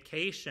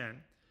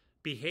communication.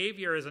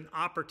 Behavior is an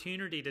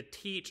opportunity to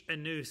teach a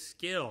new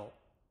skill,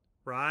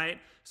 right?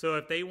 So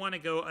if they want to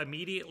go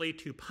immediately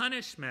to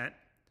punishment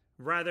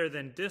rather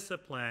than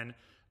discipline,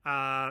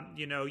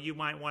 you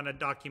might want to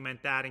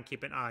document that and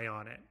keep an eye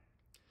on it.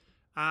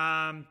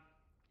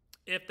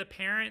 If the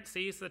parent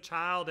sees the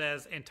child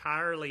as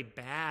entirely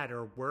bad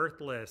or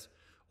worthless,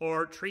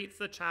 or treats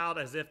the child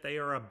as if they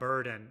are a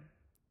burden,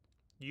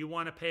 you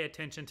want to pay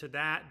attention to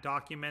that,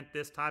 document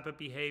this type of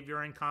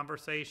behavior in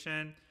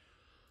conversation.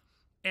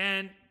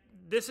 And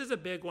this is a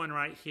big one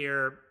right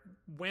here.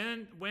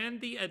 When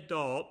the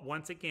adult,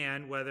 once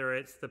again, whether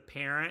it's the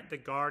parent, the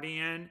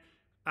guardian,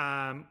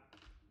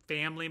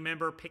 family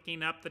member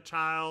picking up the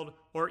child,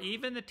 or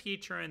even the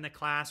teacher in the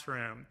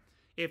classroom,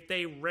 if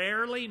they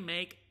rarely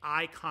make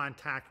eye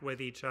contact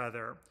with each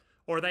other,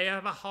 or they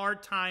have a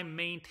hard time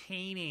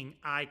maintaining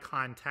eye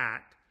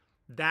contact,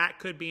 that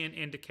could be an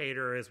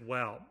indicator as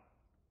well.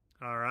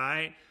 All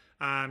right?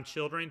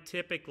 Children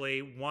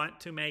typically want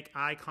to make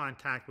eye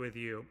contact with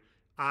you.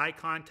 Eye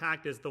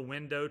contact is the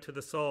window to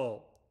the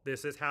soul.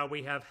 This is how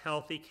we have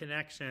healthy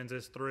connections,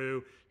 is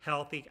through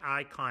healthy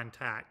eye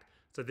contact.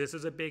 So this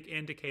is a big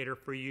indicator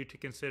for you to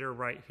consider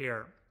right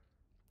here.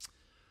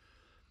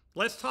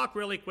 Let's talk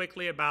really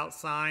quickly about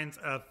signs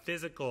of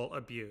physical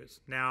abuse.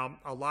 Now,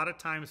 a lot of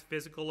times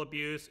physical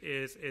abuse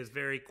is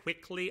very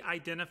quickly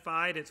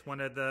identified. It's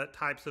one of the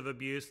types of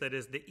abuse that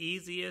is the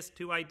easiest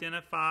to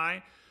identify.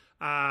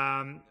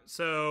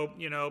 So,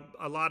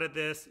 a lot of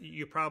this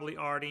you probably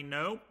already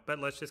know, but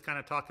let's just kind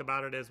of talk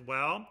about it as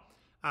well.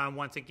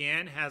 Once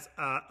again, has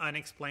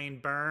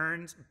unexplained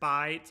burns,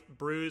 bites,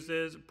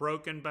 bruises,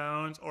 broken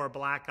bones, or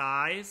black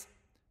eyes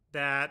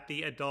that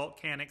the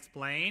adult can't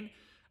explain.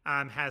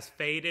 Has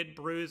faded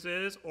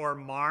bruises or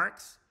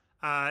marks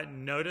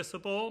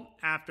noticeable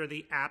after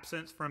the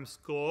absence from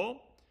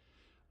school.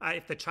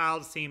 If the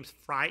child seems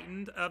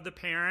frightened of the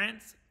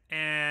parents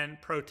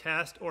and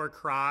protests or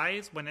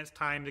cries when it's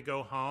time to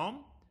go home.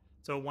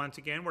 So once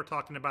again, we're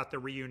talking about the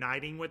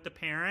reuniting with the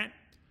parent.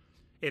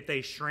 If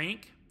they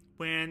shrink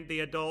when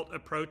the adult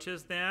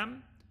approaches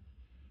them,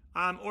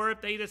 or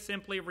if they just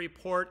simply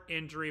report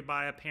injury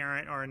by a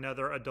parent or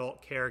another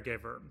adult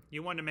caregiver.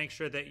 You want to make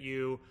sure that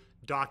you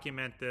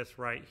document this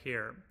right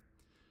here.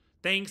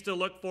 Things to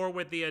look for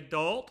with the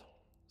adult.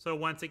 So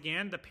once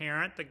again, the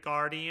parent, the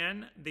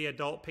guardian, the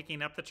adult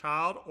picking up the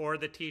child, or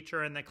the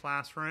teacher in the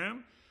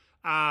classroom.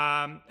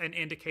 An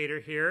indicator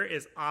here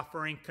is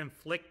offering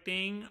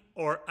conflicting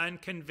or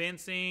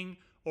unconvincing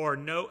or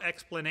no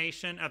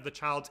explanation of the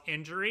child's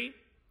injury.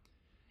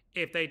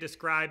 If they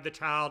describe the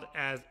child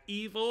as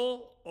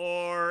evil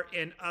or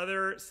in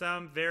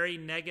some very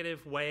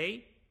negative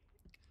way.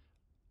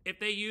 If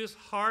they use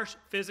harsh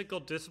physical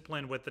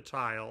discipline with the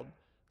child,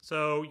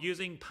 so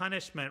using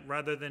punishment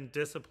rather than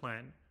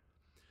discipline.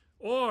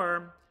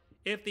 Or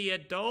if the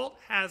adult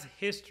has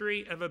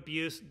history of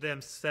abuse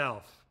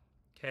themselves,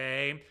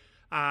 okay?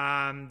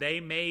 They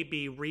may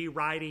be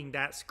rewriting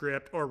that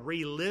script or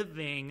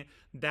reliving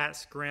that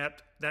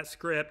script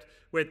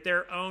with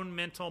their own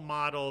mental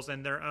models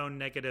and their own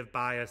negative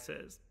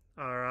biases.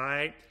 All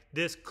right?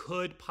 This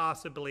could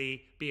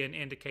possibly be an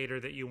indicator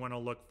that you want to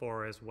look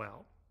for as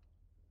well.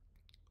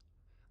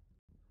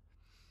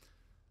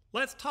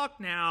 Let's talk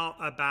now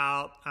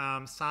about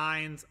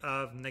signs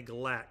of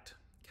neglect,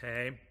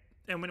 okay?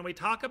 And when we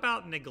talk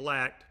about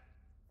neglect,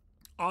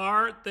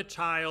 are the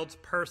child's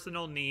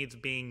personal needs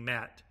being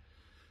met?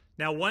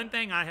 Now, one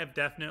thing I have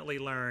definitely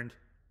learned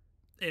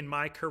in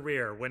my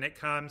career when it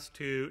comes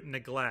to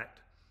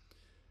neglect,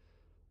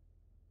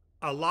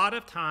 a lot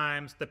of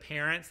times the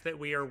parents that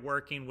we are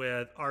working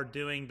with are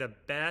doing the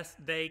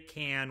best they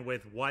can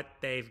with what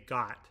they've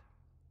got.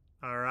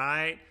 All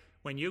right?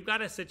 When you've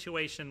got a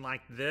situation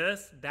like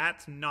this,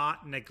 that's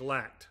not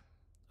neglect.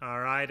 All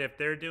right? If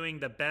they're doing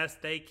the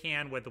best they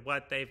can with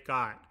what they've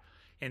got.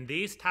 In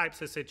these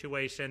types of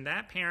situations,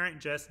 that parent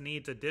just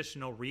needs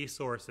additional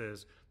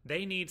resources.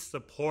 They need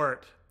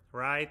support,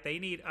 right? They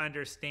need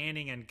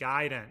understanding and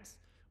guidance.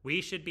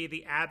 We should be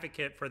the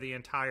advocate for the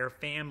entire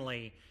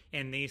family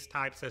in these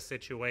types of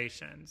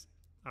situations.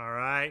 All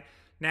right.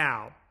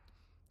 Now,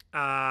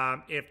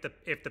 if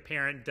the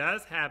parent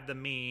does have the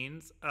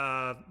means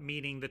of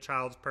meeting the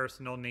child's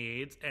personal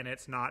needs and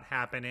it's not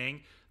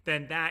happening,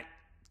 then that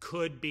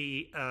could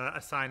be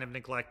a sign of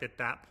neglect at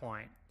that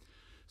point.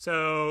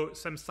 So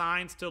some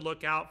signs to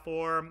look out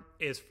for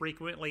is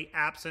frequently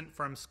absent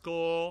from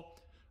school.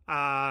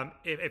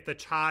 If the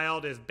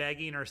child is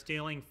begging or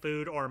stealing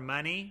food or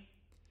money,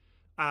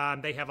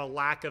 they have a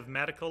lack of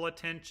medical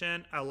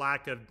attention, a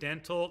lack of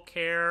dental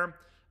care.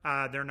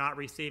 They're not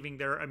receiving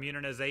their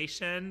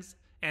immunizations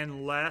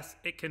unless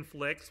it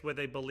conflicts with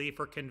a belief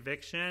or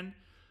conviction.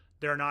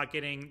 They're not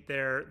getting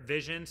their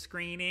vision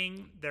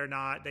screening. They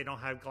don't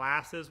have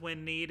glasses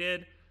when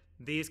needed.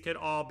 These could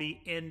all be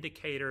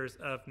indicators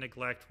of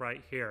neglect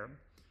right here.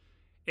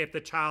 If the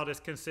child is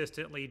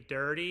consistently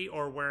dirty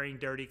or wearing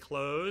dirty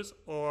clothes,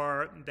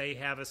 or they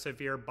have a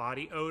severe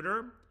body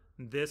odor,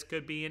 this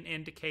could be an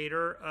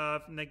indicator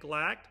of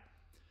neglect.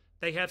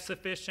 They have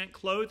sufficient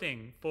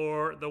clothing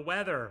for the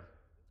weather.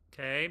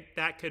 Okay,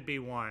 that could be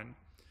one.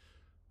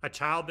 A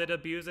child that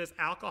abuses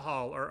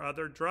alcohol or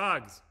other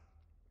drugs,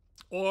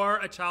 or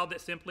a child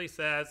that simply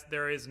says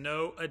there is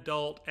no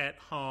adult at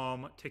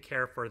home to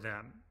care for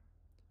them.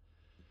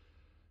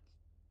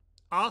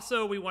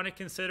 Also, we want to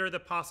consider the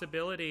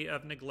possibility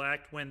of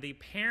neglect when the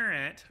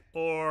parent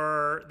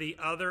or the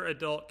other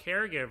adult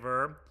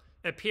caregiver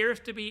appears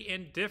to be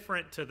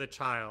indifferent to the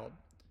child,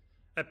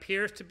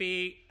 appears to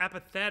be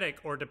apathetic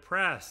or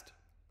depressed.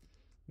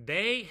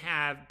 They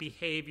have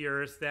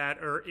behaviors that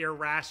are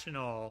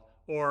irrational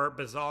or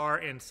bizarre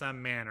in some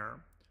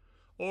manner.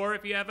 Or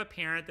if you have a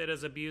parent that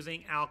is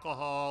abusing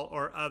alcohol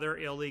or other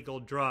illegal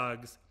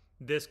drugs,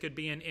 this could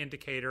be an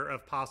indicator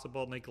of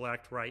possible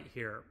neglect right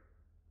here.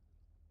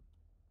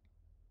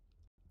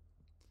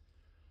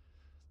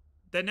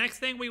 The next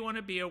thing we want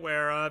to be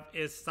aware of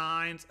is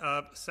signs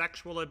of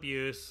sexual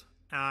abuse,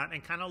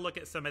 and kind of look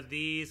at some of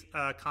these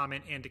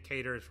common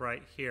indicators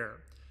right here.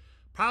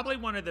 Probably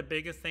one of the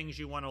biggest things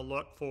you want to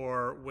look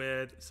for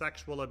with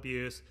sexual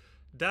abuse: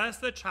 does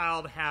the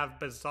child have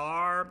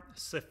bizarre,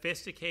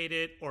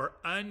 sophisticated, or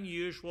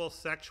unusual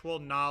sexual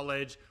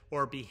knowledge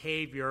or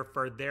behavior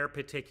for their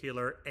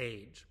particular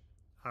age?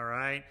 All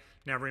right.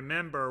 Now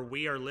remember,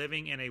 we are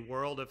living in a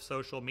world of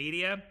social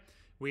media.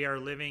 We are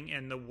living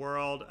in the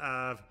world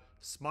of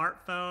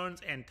smartphones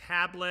and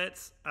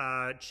tablets.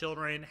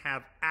 Children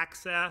have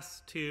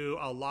access to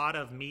a lot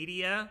of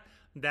media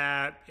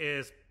that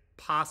is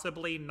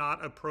possibly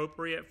not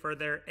appropriate for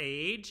their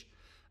age,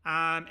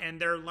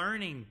 and they're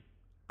learning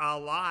a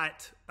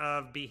lot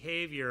of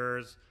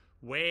behaviors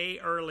way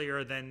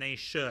earlier than they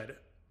should.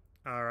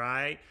 All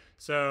right.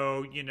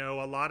 So,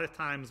 a lot of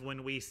times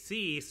when we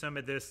see some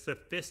of this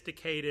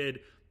sophisticated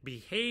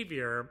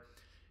behavior,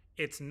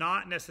 it's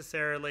not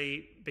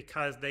necessarily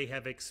because they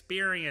have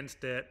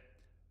experienced it,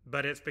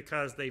 but it's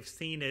because they've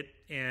seen it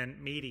in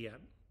media.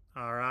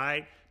 All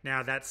right.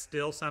 Now, that's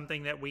still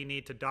something that we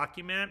need to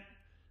document.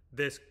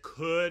 This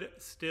could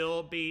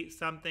still be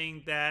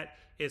something that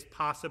is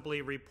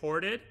possibly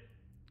reported.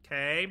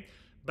 Okay.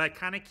 But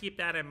kind of keep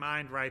that in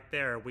mind right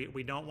there.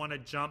 We don't want to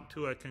jump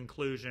to a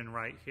conclusion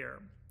right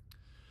here.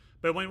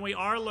 But when we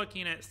are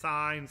looking at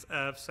signs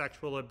of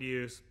sexual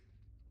abuse,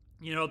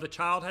 the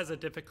child has a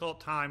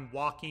difficult time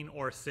walking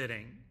or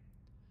sitting.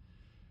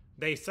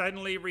 They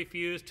suddenly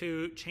refuse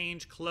to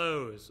change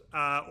clothes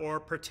or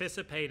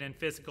participate in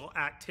physical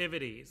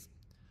activities.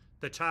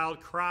 The child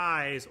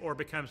cries or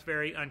becomes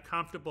very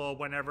uncomfortable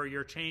whenever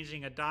you're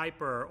changing a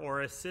diaper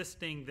or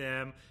assisting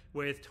them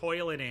with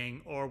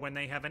toileting, or when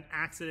they have an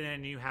accident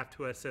and you have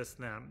to assist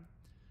them.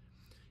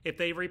 If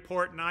they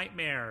report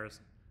nightmares,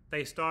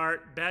 they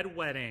start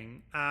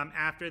bedwetting.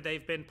 After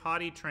they've been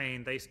potty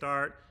trained, they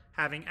start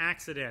having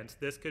accidents.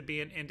 This could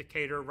be an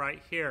indicator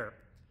right here.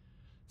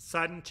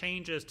 Sudden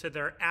changes to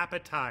their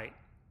appetite.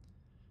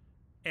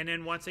 And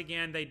then once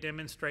again, they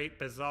demonstrate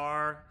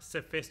bizarre,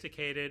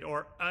 sophisticated,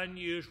 or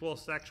unusual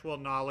sexual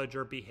knowledge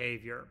or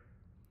behavior.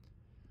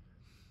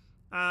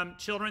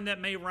 Children that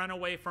may run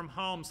away from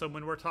home. So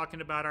when we're talking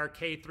about our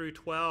K through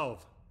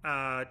 12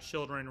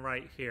 children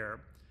right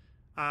here.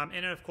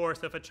 And of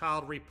course, if a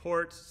child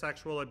reports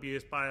sexual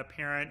abuse by a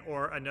parent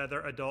or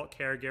another adult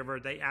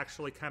caregiver, they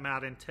actually come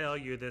out and tell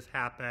you this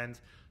happens,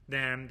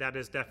 then that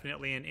is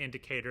definitely an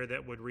indicator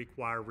that would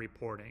require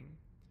reporting.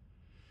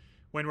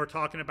 When we're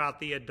talking about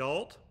the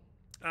adult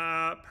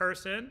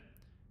person,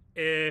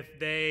 if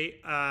they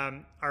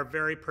are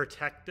very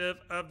protective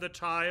of the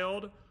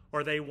child,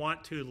 or they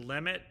want to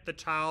limit the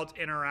child's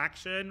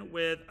interaction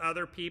with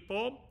other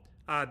people,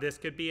 this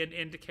could be an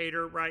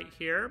indicator right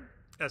here,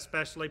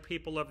 especially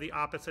people of the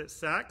opposite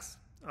sex.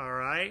 All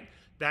right,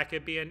 that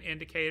could be an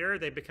indicator.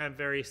 They become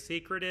very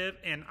secretive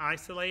and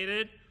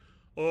isolated,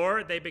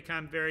 or they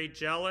become very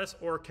jealous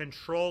or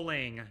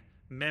controlling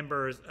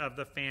members of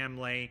the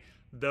family.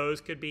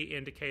 Those could be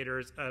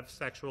indicators of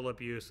sexual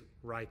abuse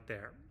right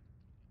there.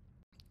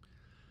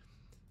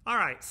 All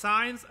right,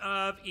 signs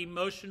of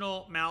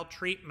emotional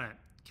maltreatment.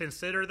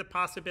 Consider the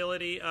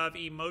possibility of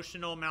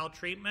emotional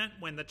maltreatment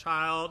when the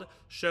child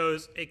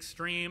shows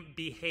extreme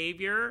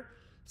behavior,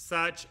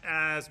 such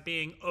as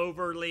being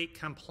overly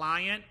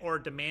compliant or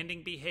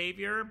demanding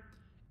behavior,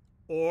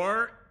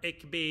 or it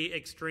could be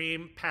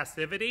extreme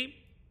passivity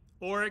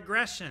or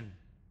aggression.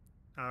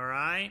 All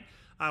right,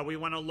 we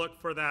want to look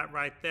for that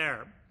right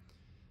there.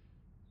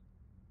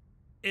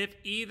 If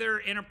either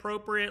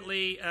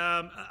inappropriately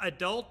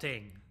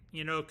adulting,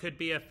 could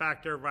be a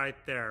factor right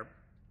there.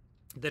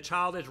 The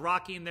child is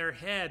rocking their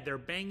head, they're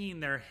banging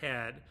their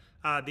head.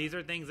 These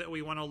are things that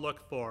we want to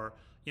look for.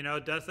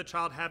 Does the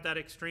child have that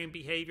extreme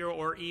behavior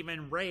or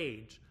even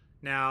rage?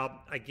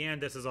 Now, again,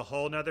 this is a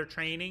whole nother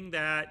training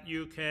that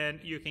you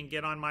can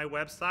get on my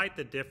website,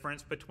 the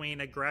difference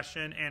between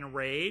aggression and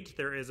rage.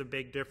 There is a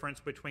big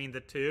difference between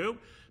the two,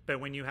 but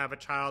when you have a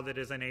child that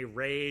is in a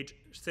rage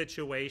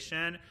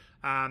situation,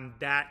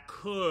 that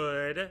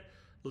could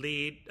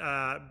be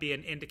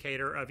an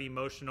indicator of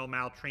emotional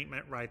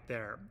maltreatment right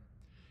there.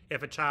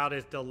 If a child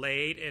is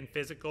delayed in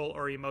physical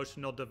or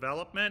emotional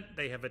development,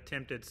 they have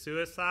attempted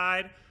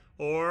suicide,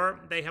 or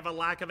they have a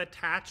lack of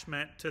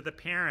attachment to the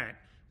parent.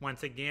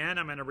 Once again,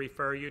 I'm going to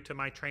refer you to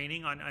my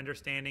training on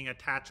understanding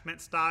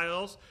attachment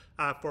styles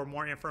for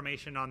more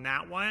information on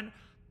that one.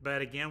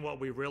 But again, what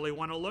we really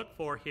want to look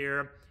for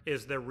here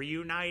is the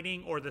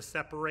reuniting or the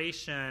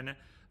separation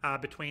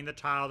between the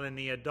child and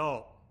the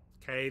adult.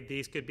 Okay,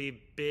 these could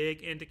be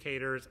big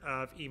indicators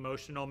of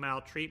emotional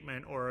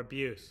maltreatment or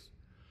abuse.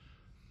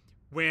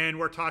 When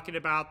we're talking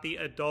about the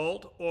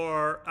adult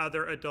or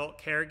other adult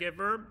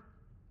caregiver,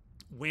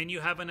 when you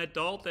have an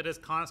adult that is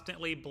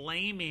constantly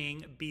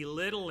blaming,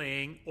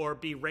 belittling, or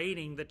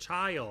berating the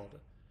child,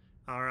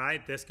 all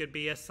right, this could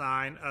be a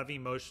sign of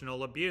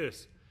emotional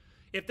abuse.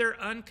 If they're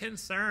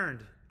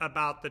unconcerned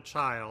about the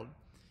child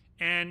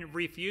and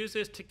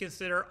refuses to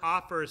consider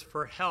offers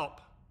for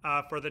help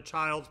for the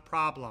child's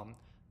problem,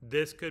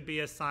 this could be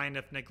a sign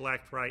of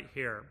neglect right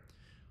here.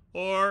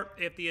 Or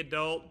if the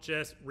adult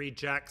just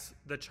rejects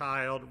the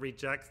child,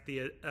 rejects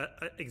the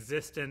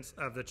existence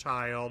of the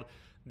child,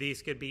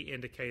 these could be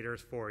indicators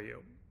for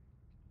you.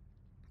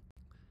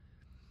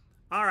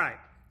 All right,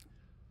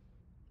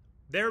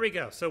 there we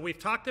go. So we've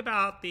talked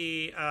about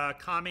the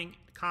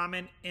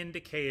common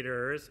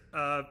indicators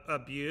of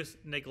abuse,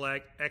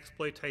 neglect,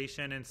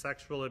 exploitation, and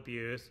sexual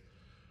abuse.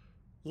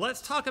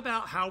 Let's talk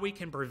about how we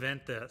can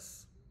prevent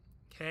this.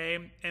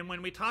 Okay, and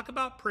when we talk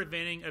about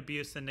preventing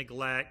abuse and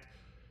neglect,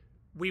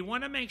 we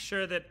want to make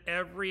sure that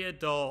every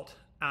adult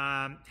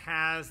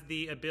has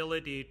the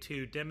ability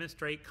to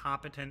demonstrate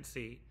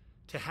competency,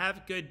 to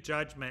have good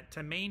judgment,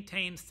 to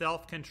maintain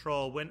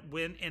self-control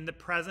when in the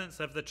presence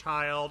of the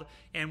child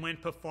and when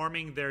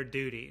performing their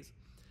duties.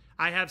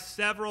 I have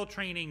several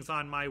trainings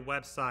on my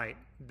website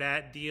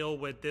that deal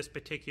with this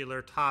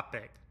particular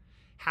topic.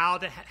 How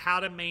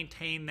to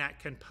maintain that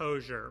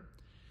composure,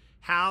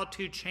 how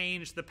to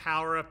change the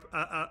power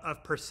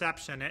of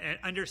perception and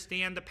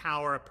understand the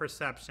power of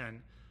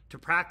perception, to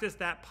practice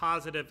that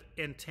positive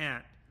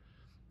intent,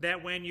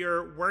 that when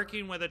you're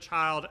working with a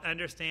child,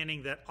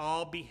 understanding that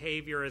all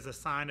behavior is a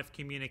sign of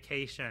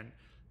communication,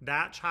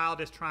 that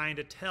child is trying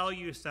to tell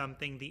you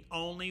something the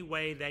only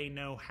way they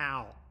know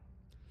how.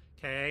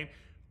 Okay?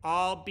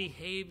 All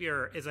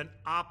behavior is an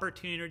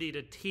opportunity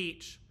to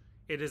teach.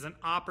 It is an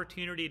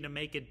opportunity to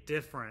make a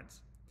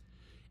difference.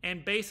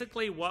 And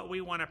basically what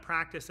we want to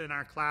practice in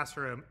our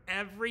classroom,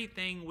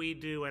 everything we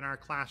do in our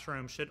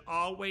classroom should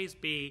always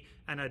be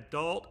an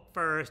adult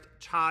first,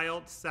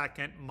 child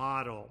second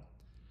model.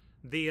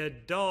 The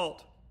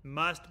adult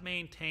must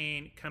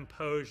maintain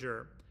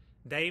composure.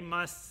 They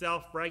must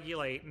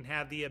self-regulate and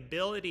have the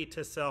ability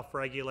to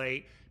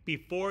self-regulate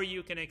before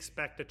you can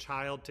expect a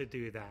child to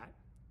do that.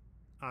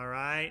 All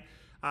right?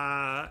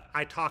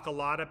 I talk a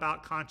lot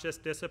about conscious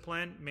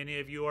discipline. Many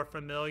of you are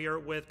familiar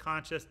with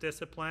conscious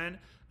discipline,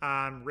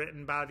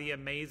 written by the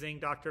amazing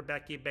Dr.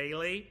 Becky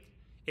Bailey.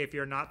 If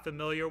you're not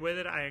familiar with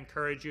it, I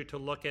encourage you to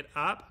look it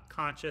up,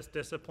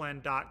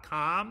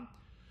 consciousdiscipline.com.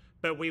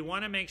 But we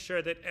want to make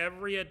sure that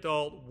every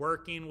adult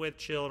working with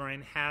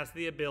children has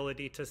the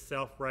ability to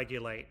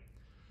self-regulate.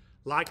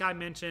 Like I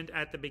mentioned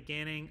at the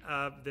beginning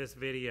of this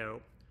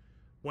video,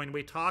 when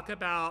we talk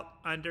about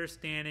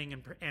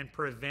understanding and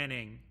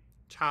preventing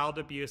child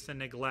abuse and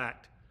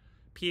neglect,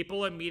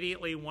 people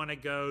immediately want to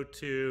go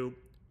to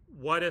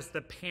what is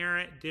the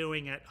parent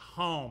doing at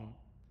home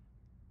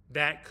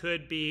that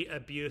could be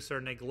abuse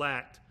or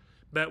neglect.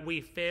 but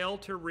we fail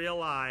to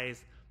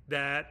realize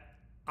that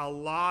a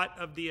lot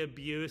of the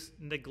abuse,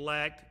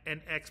 neglect,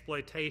 and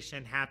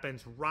exploitation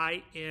happens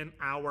right in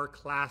our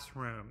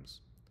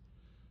classrooms.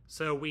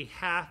 So we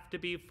have to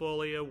be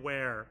fully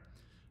aware.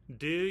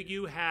 Do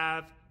you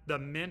have the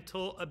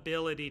mental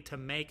ability to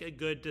make a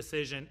good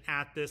decision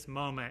at this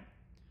moment?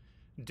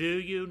 Do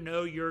you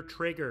know your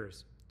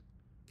triggers?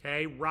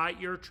 Okay, write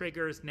your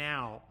triggers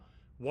now.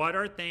 What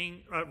are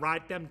things,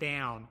 write them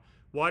down.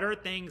 What are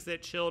things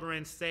that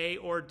children say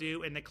or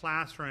do in the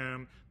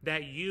classroom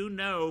that you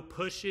know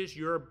pushes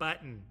your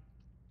button?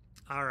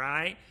 All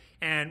right?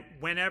 And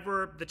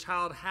whenever the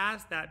child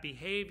has that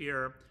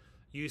behavior,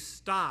 you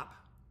stop.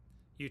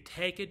 You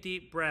take a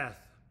deep breath.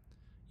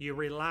 You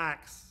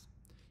relax.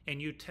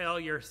 And you tell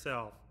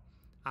yourself,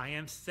 I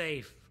am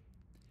safe.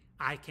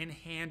 I can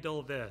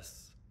handle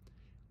this.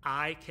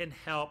 I can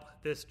help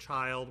this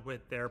child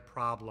with their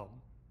problem.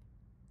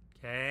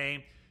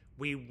 Okay?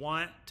 We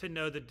want to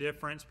know the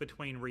difference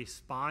between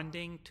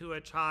responding to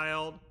a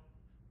child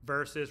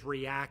versus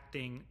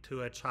reacting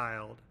to a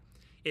child.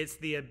 It's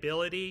the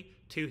ability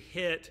to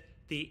hit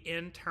the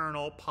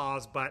internal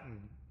pause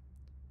button.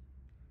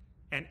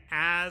 And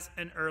as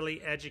an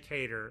early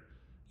educator,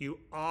 you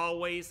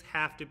always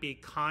have to be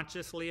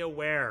consciously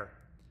aware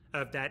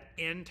of that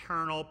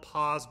internal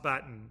pause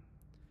button.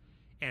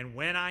 And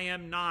when I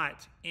am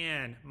not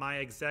in my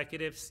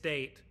executive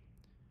state,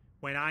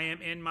 when I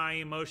am in my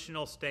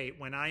emotional state,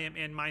 when I am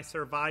in my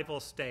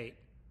survival state,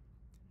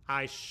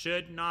 I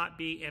should not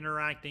be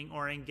interacting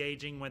or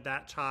engaging with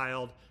that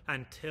child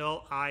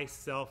until I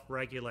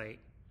self-regulate.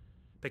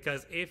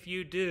 Because if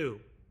you do,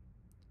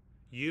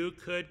 you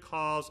could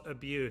cause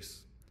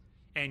abuse,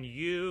 and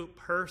you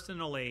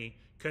personally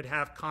could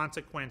have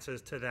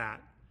consequences to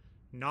that.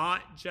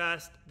 Not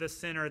just the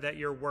center that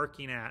you're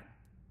working at,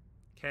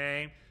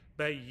 okay?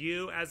 But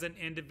you as an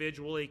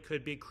individual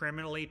could be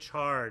criminally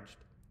charged,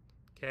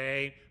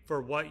 okay,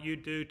 for what you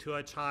do to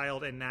a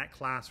child in that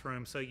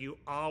classroom. So you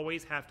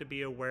always have to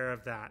be aware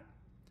of that.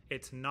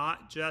 It's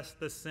not just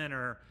the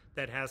center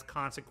that has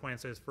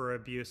consequences for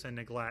abuse and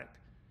neglect.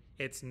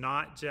 It's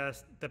not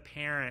just the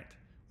parent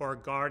or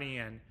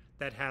guardian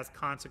that has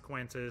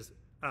consequences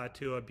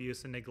to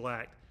abuse and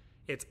neglect.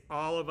 It's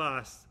all of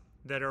us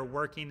that are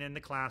working in the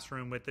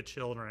classroom with the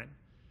children.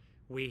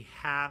 We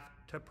have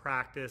to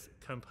practice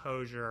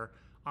composure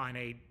on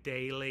a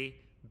daily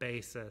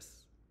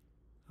basis.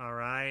 All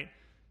right?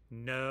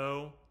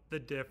 Know the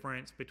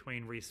difference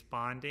between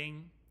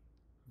responding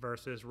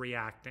versus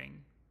reacting.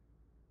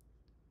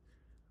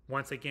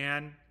 Once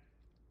again,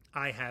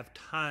 I have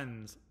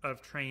tons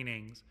of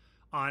trainings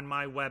on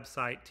my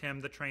website,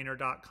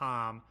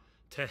 timthetrainer.com,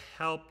 to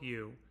help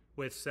you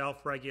with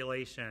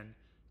self-regulation,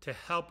 to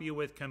help you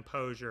with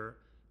composure,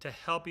 to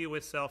help you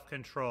with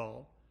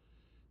self-control,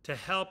 to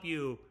help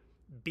you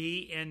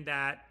be in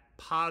that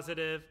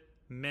positive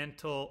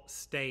mental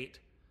state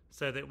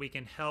so that we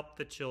can help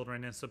the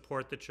children and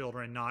support the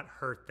children, not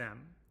hurt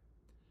them.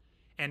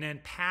 And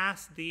then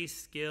pass these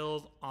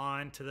skills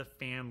on to the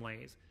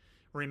families.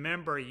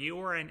 Remember, you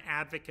are an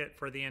advocate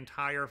for the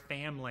entire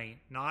family,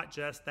 not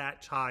just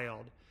that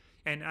child.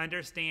 And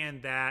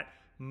understand that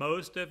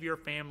most of your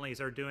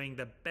families are doing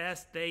the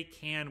best they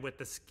can with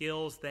the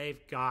skills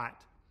they've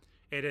got.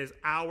 It is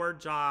our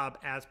job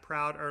as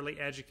proud early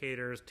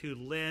educators to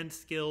lend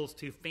skills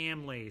to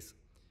families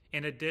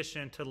in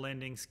addition to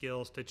lending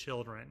skills to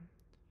children.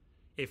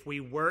 If we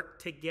work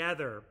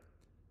together,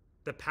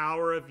 the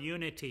power of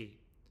unity,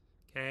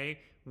 okay,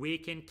 we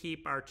can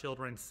keep our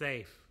children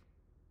safe.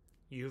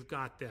 You've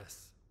got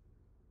this.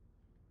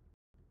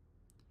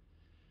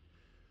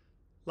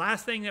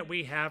 Last thing that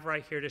we have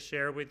right here to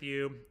share with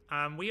you,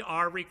 we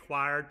are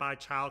required by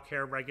child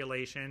care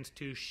regulations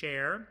to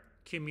share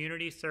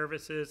community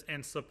services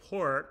and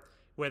support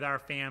with our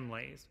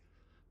families.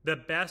 The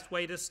best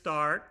way to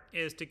start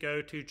is to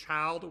go to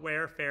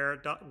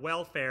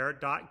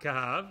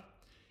childwelfare.gov,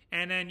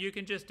 and then you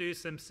can just do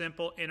some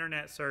simple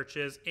internet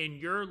searches in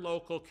your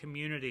local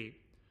community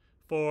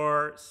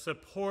for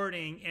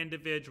supporting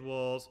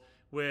individuals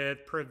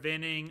with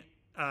preventing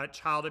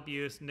child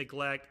abuse,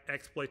 neglect,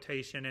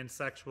 exploitation, and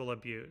sexual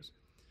abuse.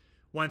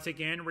 Once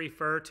again,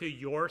 refer to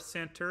your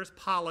center's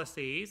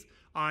policies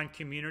on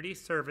community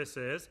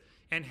services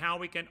and how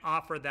we can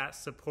offer that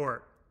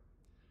support.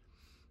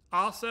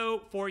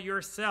 Also, for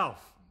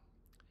yourself,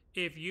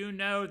 if you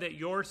know that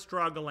you're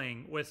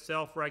struggling with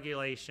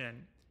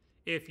self-regulation,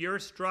 if you're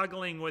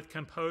struggling with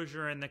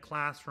composure in the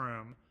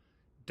classroom,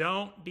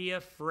 don't be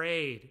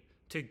afraid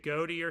to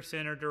go to your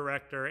center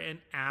director and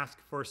ask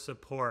for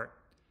support.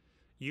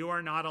 You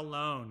are not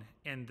alone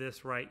in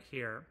this right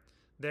here.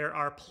 There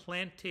are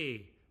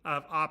plenty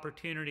of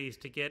opportunities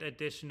to get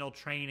additional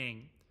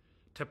training,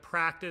 to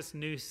practice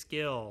new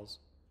skills,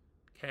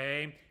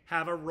 okay?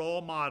 Have a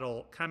role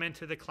model come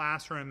into the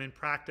classroom and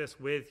practice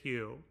with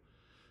you.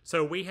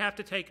 So we have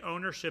to take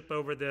ownership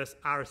over this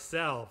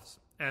ourselves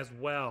as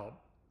well.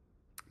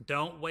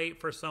 Don't wait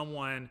for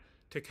someone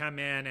to come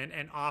in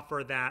and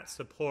offer that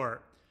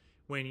support.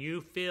 When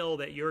you feel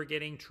that you're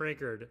getting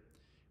triggered,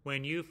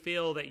 When you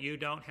feel that you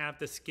don't have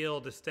the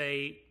skill to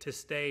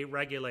stay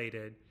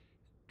regulated,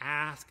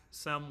 ask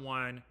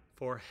someone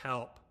for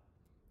help.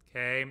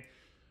 Okay?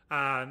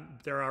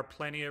 There are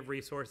plenty of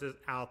resources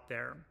out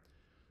there.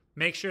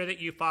 Make sure that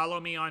you follow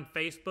me on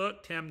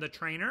Facebook, Tim the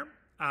Trainer.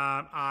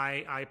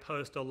 I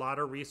post a lot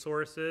of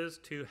resources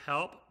to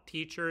help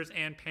teachers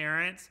and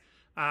parents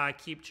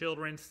keep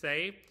children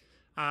safe.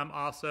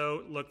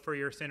 Also, look for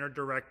your center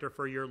director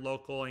for your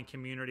local and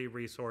community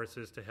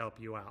resources to help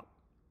you out.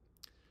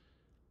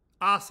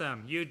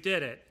 Awesome, you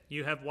did it.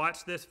 You have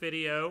watched this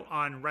video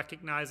on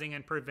recognizing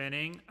and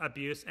preventing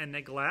abuse and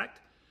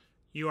neglect.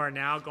 You are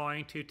now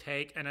going to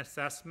take an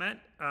assessment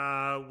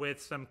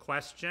with some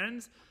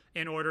questions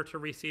in order to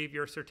receive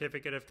your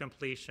certificate of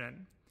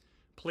completion.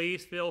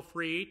 Please feel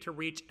free to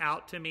reach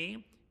out to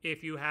me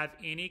if you have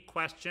any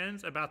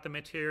questions about the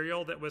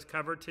material that was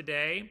covered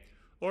today,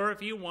 or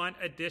if you want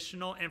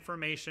additional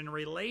information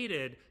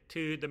related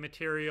to the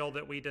material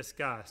that we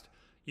discussed.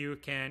 You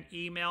can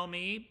email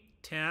me,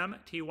 Tim,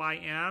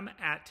 T-Y-M,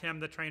 at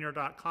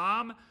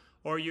timthetrainer.com,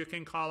 or you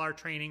can call our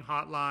training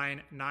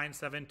hotline,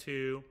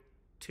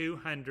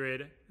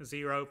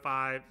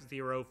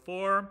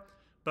 972-200-0504.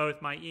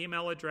 Both my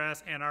email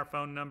address and our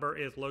phone number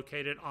is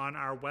located on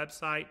our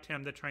website,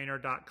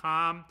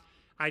 timthetrainer.com.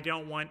 I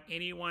don't want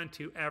anyone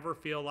to ever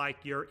feel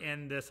like you're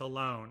in this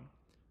alone.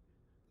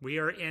 We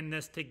are in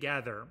this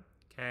together,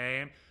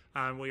 okay?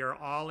 We are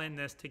all in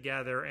this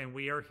together, and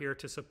we are here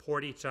to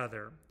support each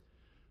other,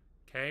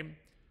 okay?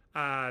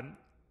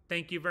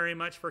 Thank you very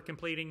much for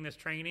completing this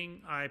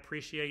training. I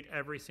appreciate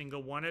every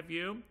single one of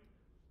you.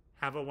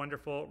 Have a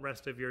wonderful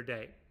rest of your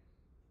day.